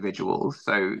some individuals,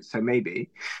 so maybe.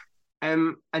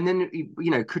 And then,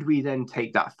 could we then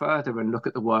take that further and look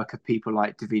at the work of people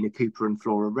like Davina Cooper and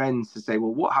Flora Renz to say,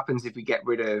 well, what happens if we get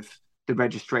rid of the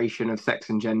registration of sex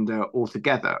and gender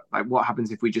altogether? Like, what happens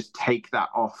if we just take that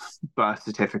off birth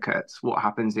certificates? What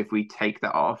happens if we take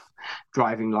that off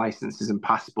driving licenses and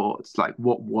passports? Like,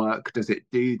 what work does it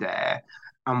do there?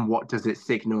 And what does it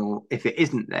signal if it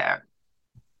isn't there?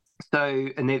 So,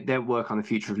 and their work on the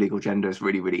future of legal gender is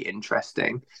really, really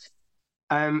interesting.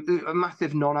 A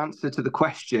massive non-answer to the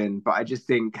question, but I just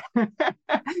think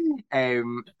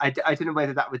I don't know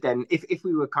whether that would then, if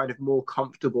we were kind of more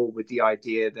comfortable with the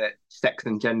idea that sex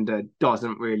and gender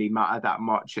doesn't really matter that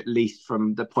much, at least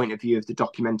from the point of view of the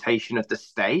documentation of the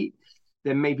state,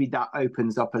 then maybe that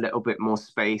opens up a little bit more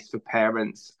space for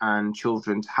parents and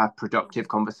children to have productive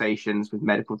conversations with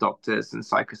medical doctors and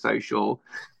psychosocial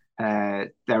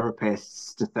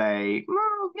therapists to say,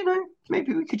 well,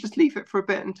 maybe we could just leave it for a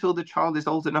bit until the child is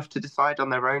old enough to decide on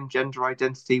their own gender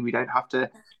identity. We don't have to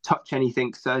touch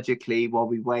anything surgically while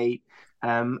we wait.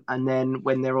 And then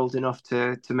when they're old enough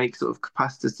to make sort of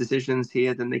capacitous decisions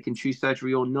here, then they can choose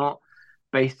surgery or not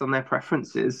based on their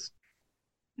preferences.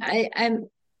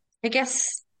 I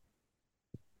guess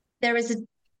there is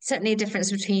certainly a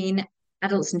difference between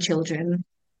adults and children.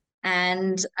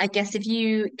 And I guess if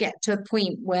you get to a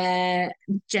point where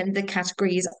gender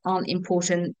categories aren't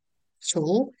important at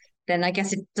all, then I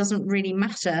guess it doesn't really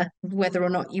matter whether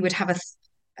or not you would have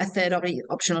a third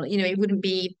optional.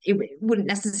 It wouldn't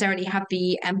necessarily have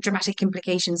the dramatic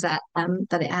implications that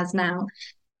it has now.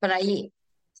 But I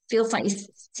feel slightly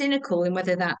cynical in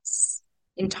whether that's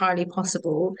entirely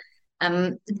possible.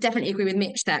 Definitely agree with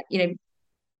Mitch that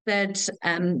third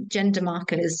gender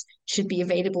markers should be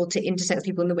available to intersex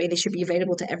people in the way they should be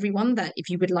available to everyone. That if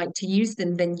you would like to use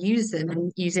them, then use them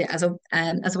and use it as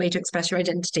a way to express your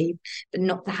identity, but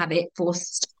not to have it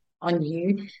forced on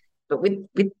you. But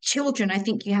with children, I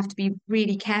think you have to be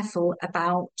really careful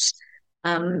about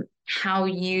how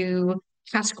you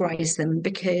categorize them,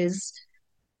 because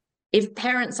if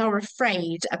parents are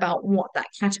afraid about what that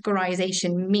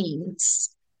categorization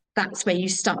means, that's where you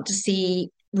start to see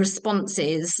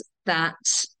responses that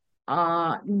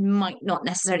might not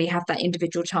necessarily have that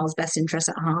individual child's best interest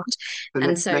at heart.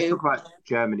 Let's talk about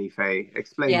Germany, Faye.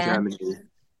 Explain Germany.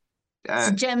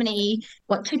 So Germany,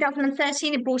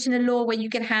 2013, it brought in a law where you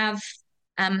could have,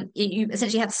 you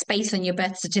essentially had space on your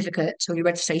birth certificate or your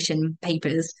registration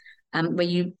papers,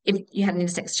 where if you had an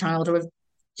intersex child or if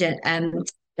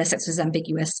their sex was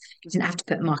ambiguous, you didn't have to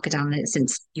put a marker down on it,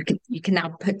 since you can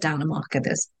now put down a marker.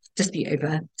 There's dispute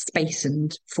over space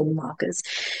and form markers.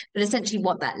 But essentially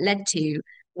what that led to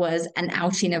was an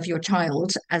outing of your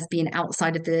child as being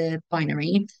outside of the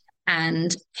binary,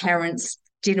 and parents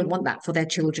didn't want that for their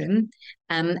children.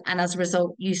 And as a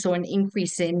result, you saw an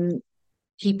increase in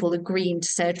people agreeing to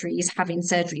having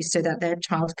surgeries so that their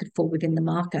child could fall within the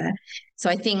marker. So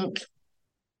I think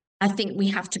we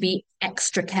have to be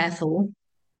extra careful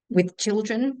with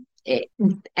children,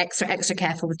 extra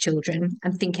careful with children,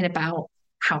 and thinking about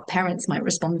how parents might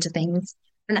respond to things,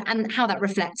 and how that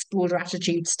reflects broader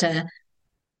attitudes to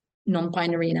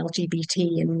non-binary and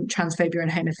LGBT and transphobia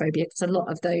and homophobia.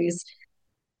 Because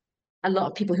a lot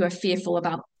of people who are fearful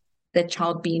about their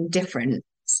child being different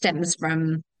stems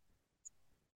from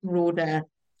broader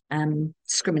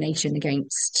discrimination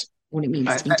against what it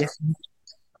means to be different.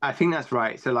 I think that's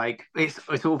right. So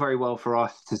it's all very well for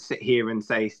us to sit here and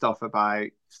say stuff about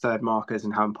third markers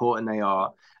and how important they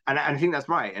are. And I think that's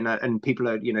right. And people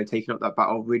are, taking up that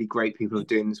battle. Really great people are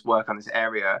doing this work on this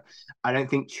area. I don't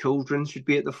think children should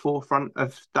be at the forefront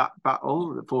of that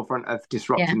battle, the forefront of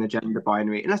disrupting the gender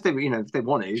binary, unless they, if they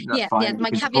want to, that's fine. Yeah,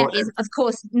 my caveat is, of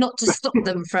course, not to stop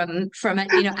them from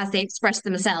as they express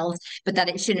themselves, but that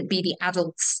it shouldn't be the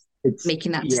adults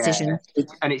making that decision.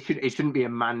 And it shouldn't be a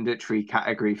mandatory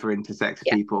category for intersex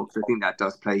people, because I think that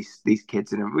does place these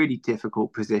kids in a really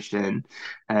difficult position,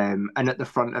 and at the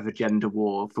front of a gender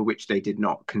war for which they did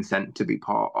not consent to be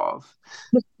part of.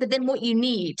 But then what you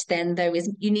need then, though,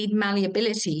 is you need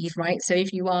malleability, right? So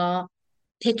if you are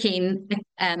picking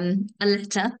a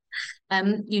letter,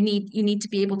 you need to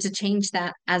be able to change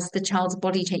that as the child's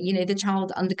body change. The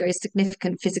child undergoes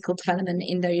significant physical development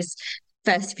in those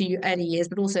first few early years,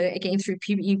 but also again through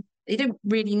puberty. They don't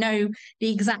really know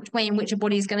the exact way in which a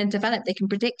body is going to develop. They can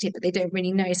predict it, but they don't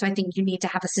really know. So I think you need to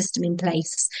have a system in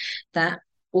place that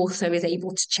also is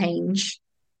able to change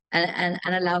and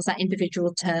allows that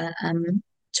individual to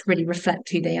really reflect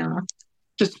who they are.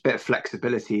 Just a bit of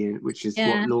flexibility, which is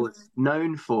what law is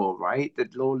known for, right?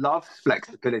 That law loves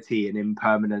flexibility and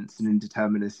impermanence and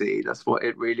indeterminacy. That's what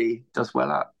it really does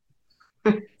well at.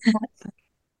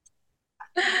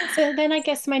 So then I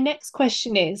guess my next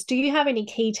question is, do you have any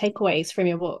key takeaways from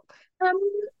your book?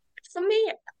 For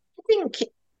me,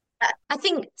 I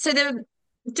think so.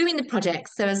 Doing the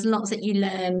projects, there's lots that you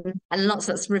learn and lots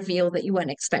that's revealed that you weren't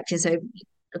expecting. So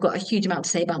I've got a huge amount to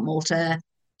say about Malta,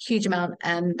 huge amount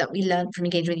that we learned from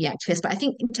engaging with the activists. But I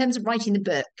think in terms of writing the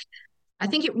book, I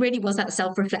think it really was that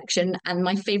self-reflection. And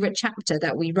my favorite chapter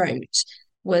that we wrote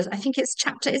was, I think it's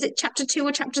chapter 2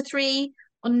 or chapter 3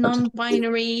 on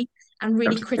non-binary, and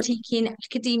really critiquing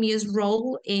academia's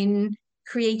role in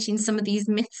creating some of these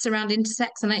myths around intersex.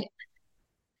 And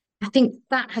I think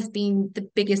that has been the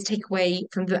biggest takeaway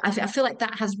from I feel like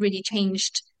that has really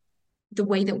changed the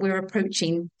way that we're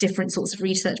approaching different sorts of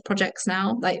research projects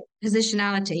now. Like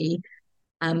positionality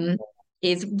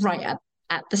is right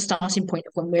at the starting point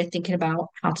of when we're thinking about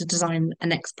how to design a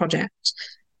next project.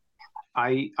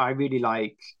 I really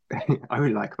like I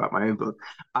really like about my own book.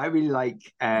 I really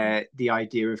like the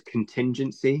idea of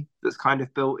contingency that's kind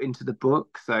of built into the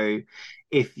book. So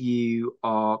if you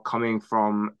are coming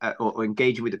from or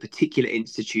engaging with a particular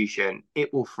institution,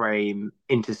 it will frame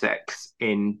intersex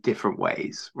in different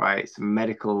ways, right? So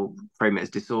medical frame it as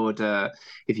disorder.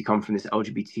 If you come from this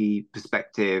LGBT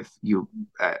perspective, you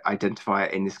identify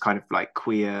it in this kind of like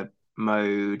queer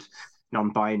mode,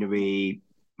 non-binary,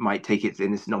 might take it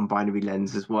in this non-binary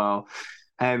lens as well.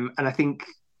 And I think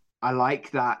I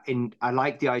like that. I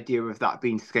like the idea of that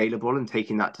being scalable and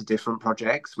taking that to different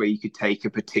projects where you could take a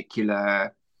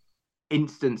particular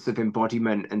instance of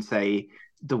embodiment and say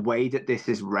the way that this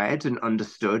is read and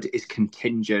understood is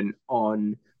contingent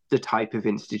on the type of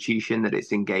institution that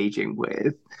it's engaging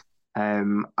with.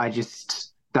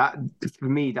 That for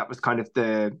me, that was kind of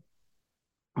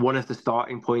one of the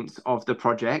starting points of the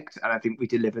project, and I think we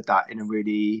delivered that in a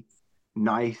really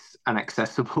nice and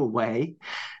accessible way.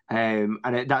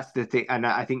 That's the thing, and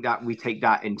I think that we take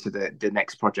that into the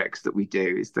next projects that we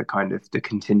do, is the kind of the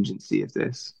contingency of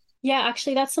this. Yeah,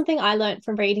 actually, that's something I learned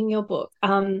from reading your book.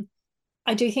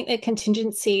 I do think that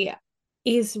contingency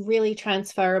is really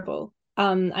transferable.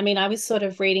 I mean, I was sort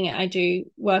of reading it. I do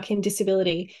work in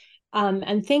disability,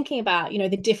 and thinking about,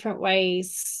 the different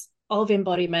ways of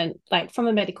embodiment, like from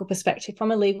a medical perspective,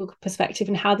 from a legal perspective,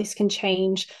 and how this can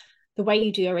change the way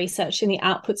you do your research and the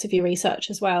outputs of your research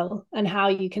as well, and how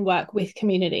you can work with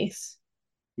communities.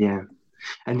 Yeah.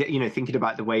 And, thinking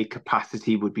about the way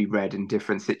capacity would be read in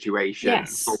different situations,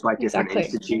 yes, or by different exactly.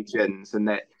 institutions, and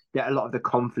that a lot of the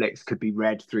conflicts could be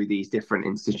read through these different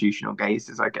institutional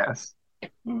gazes, I guess.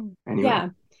 Anyway. Yeah.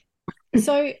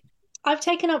 So I've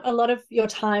taken up a lot of your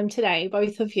time today,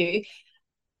 both of you.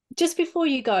 Just before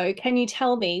you go, can you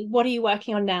tell me, what are you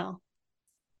working on now?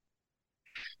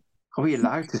 Are we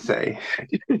allowed to say?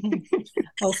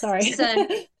 Oh, sorry.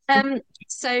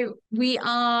 So we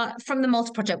are, from the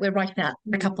Malta project, we're writing out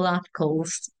a couple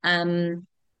articles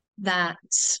that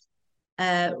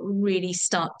really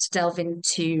start to delve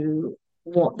into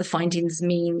what the findings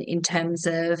mean in terms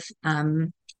of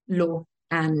law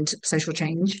and social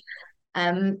change.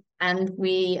 And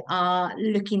we are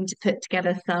looking to put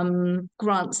together some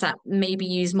grants that maybe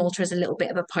use Malta as a little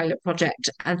bit of a pilot project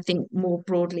and think more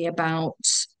broadly about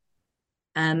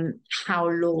how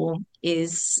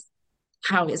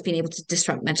it's been able to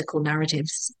disrupt medical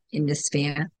narratives in this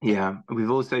sphere. Yeah, we've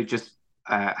also just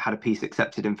had a piece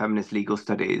accepted in Feminist Legal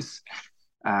Studies,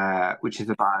 which is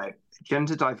about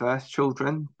gender diverse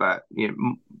children, but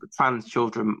trans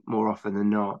children more often than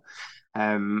not.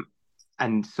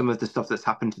 And some of the stuff that's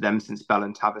happened to them since Bell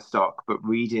and Tavistock, but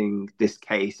reading this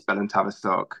case, Bell and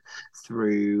Tavistock,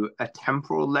 through a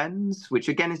temporal lens, which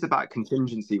again is about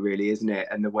contingency, really, isn't it?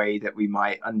 And the way that we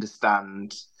might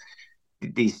understand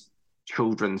these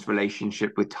children's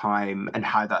relationship with time and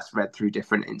how that's read through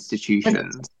different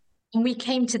institutions. And we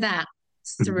came to that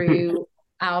through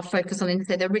our focus on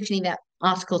intersex. Originally, that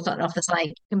article started off as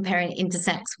like comparing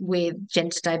intersex with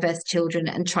gender diverse children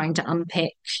and trying to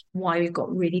unpick why we've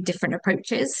got really different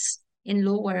approaches in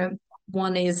law, where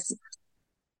one is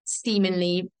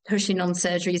seemingly pushing on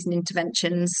surgeries and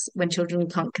interventions when children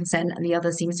can't consent, and the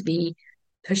other seems to be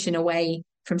pushing away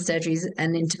from surgeries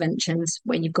and interventions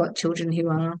when you've got children who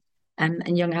are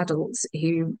and young adults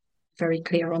who very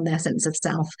clear on their sense of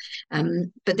self.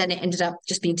 But then it ended up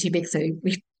just being too big, so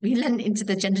we lent into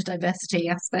the gender diversity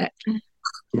aspect.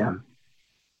 Yeah,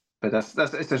 but that's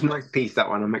it's a nice piece, that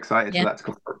one. I'm excited for that to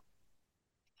come through.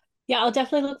 Yeah, I'll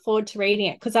definitely look forward to reading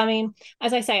it, because I mean,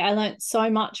 as I say, I learned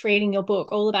so much reading your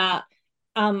book, all about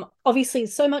obviously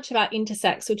so much about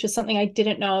intersex, which is something I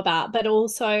didn't know about, but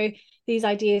also these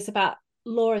ideas about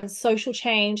law and social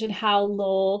change and how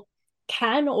law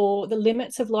can, or the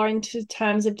limits of law in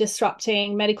terms of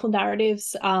disrupting medical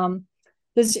narratives.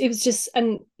 It was just,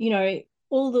 and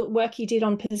all the work you did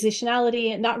on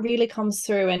positionality, and that really comes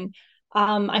through. And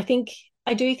I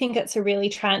do think it's a really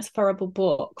transferable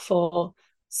book for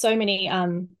so many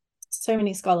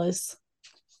scholars.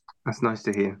 That's nice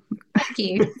to hear. Thank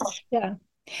you. Yeah.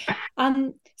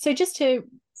 So just to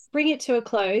bring it to a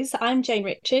close, I'm Jane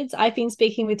Richards. I've been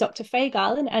speaking with Dr. Faye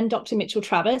Garland and Dr. Mitchell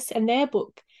Travis, and their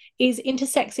book is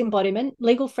Intersex Embodiment,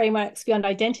 Legal Frameworks Beyond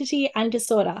Identity and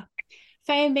Disorder.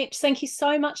 Faye and Mitch, thank you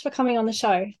so much for coming on the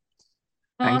show.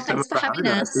 Thanks for having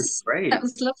us. Great. That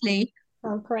was lovely.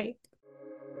 Oh, great.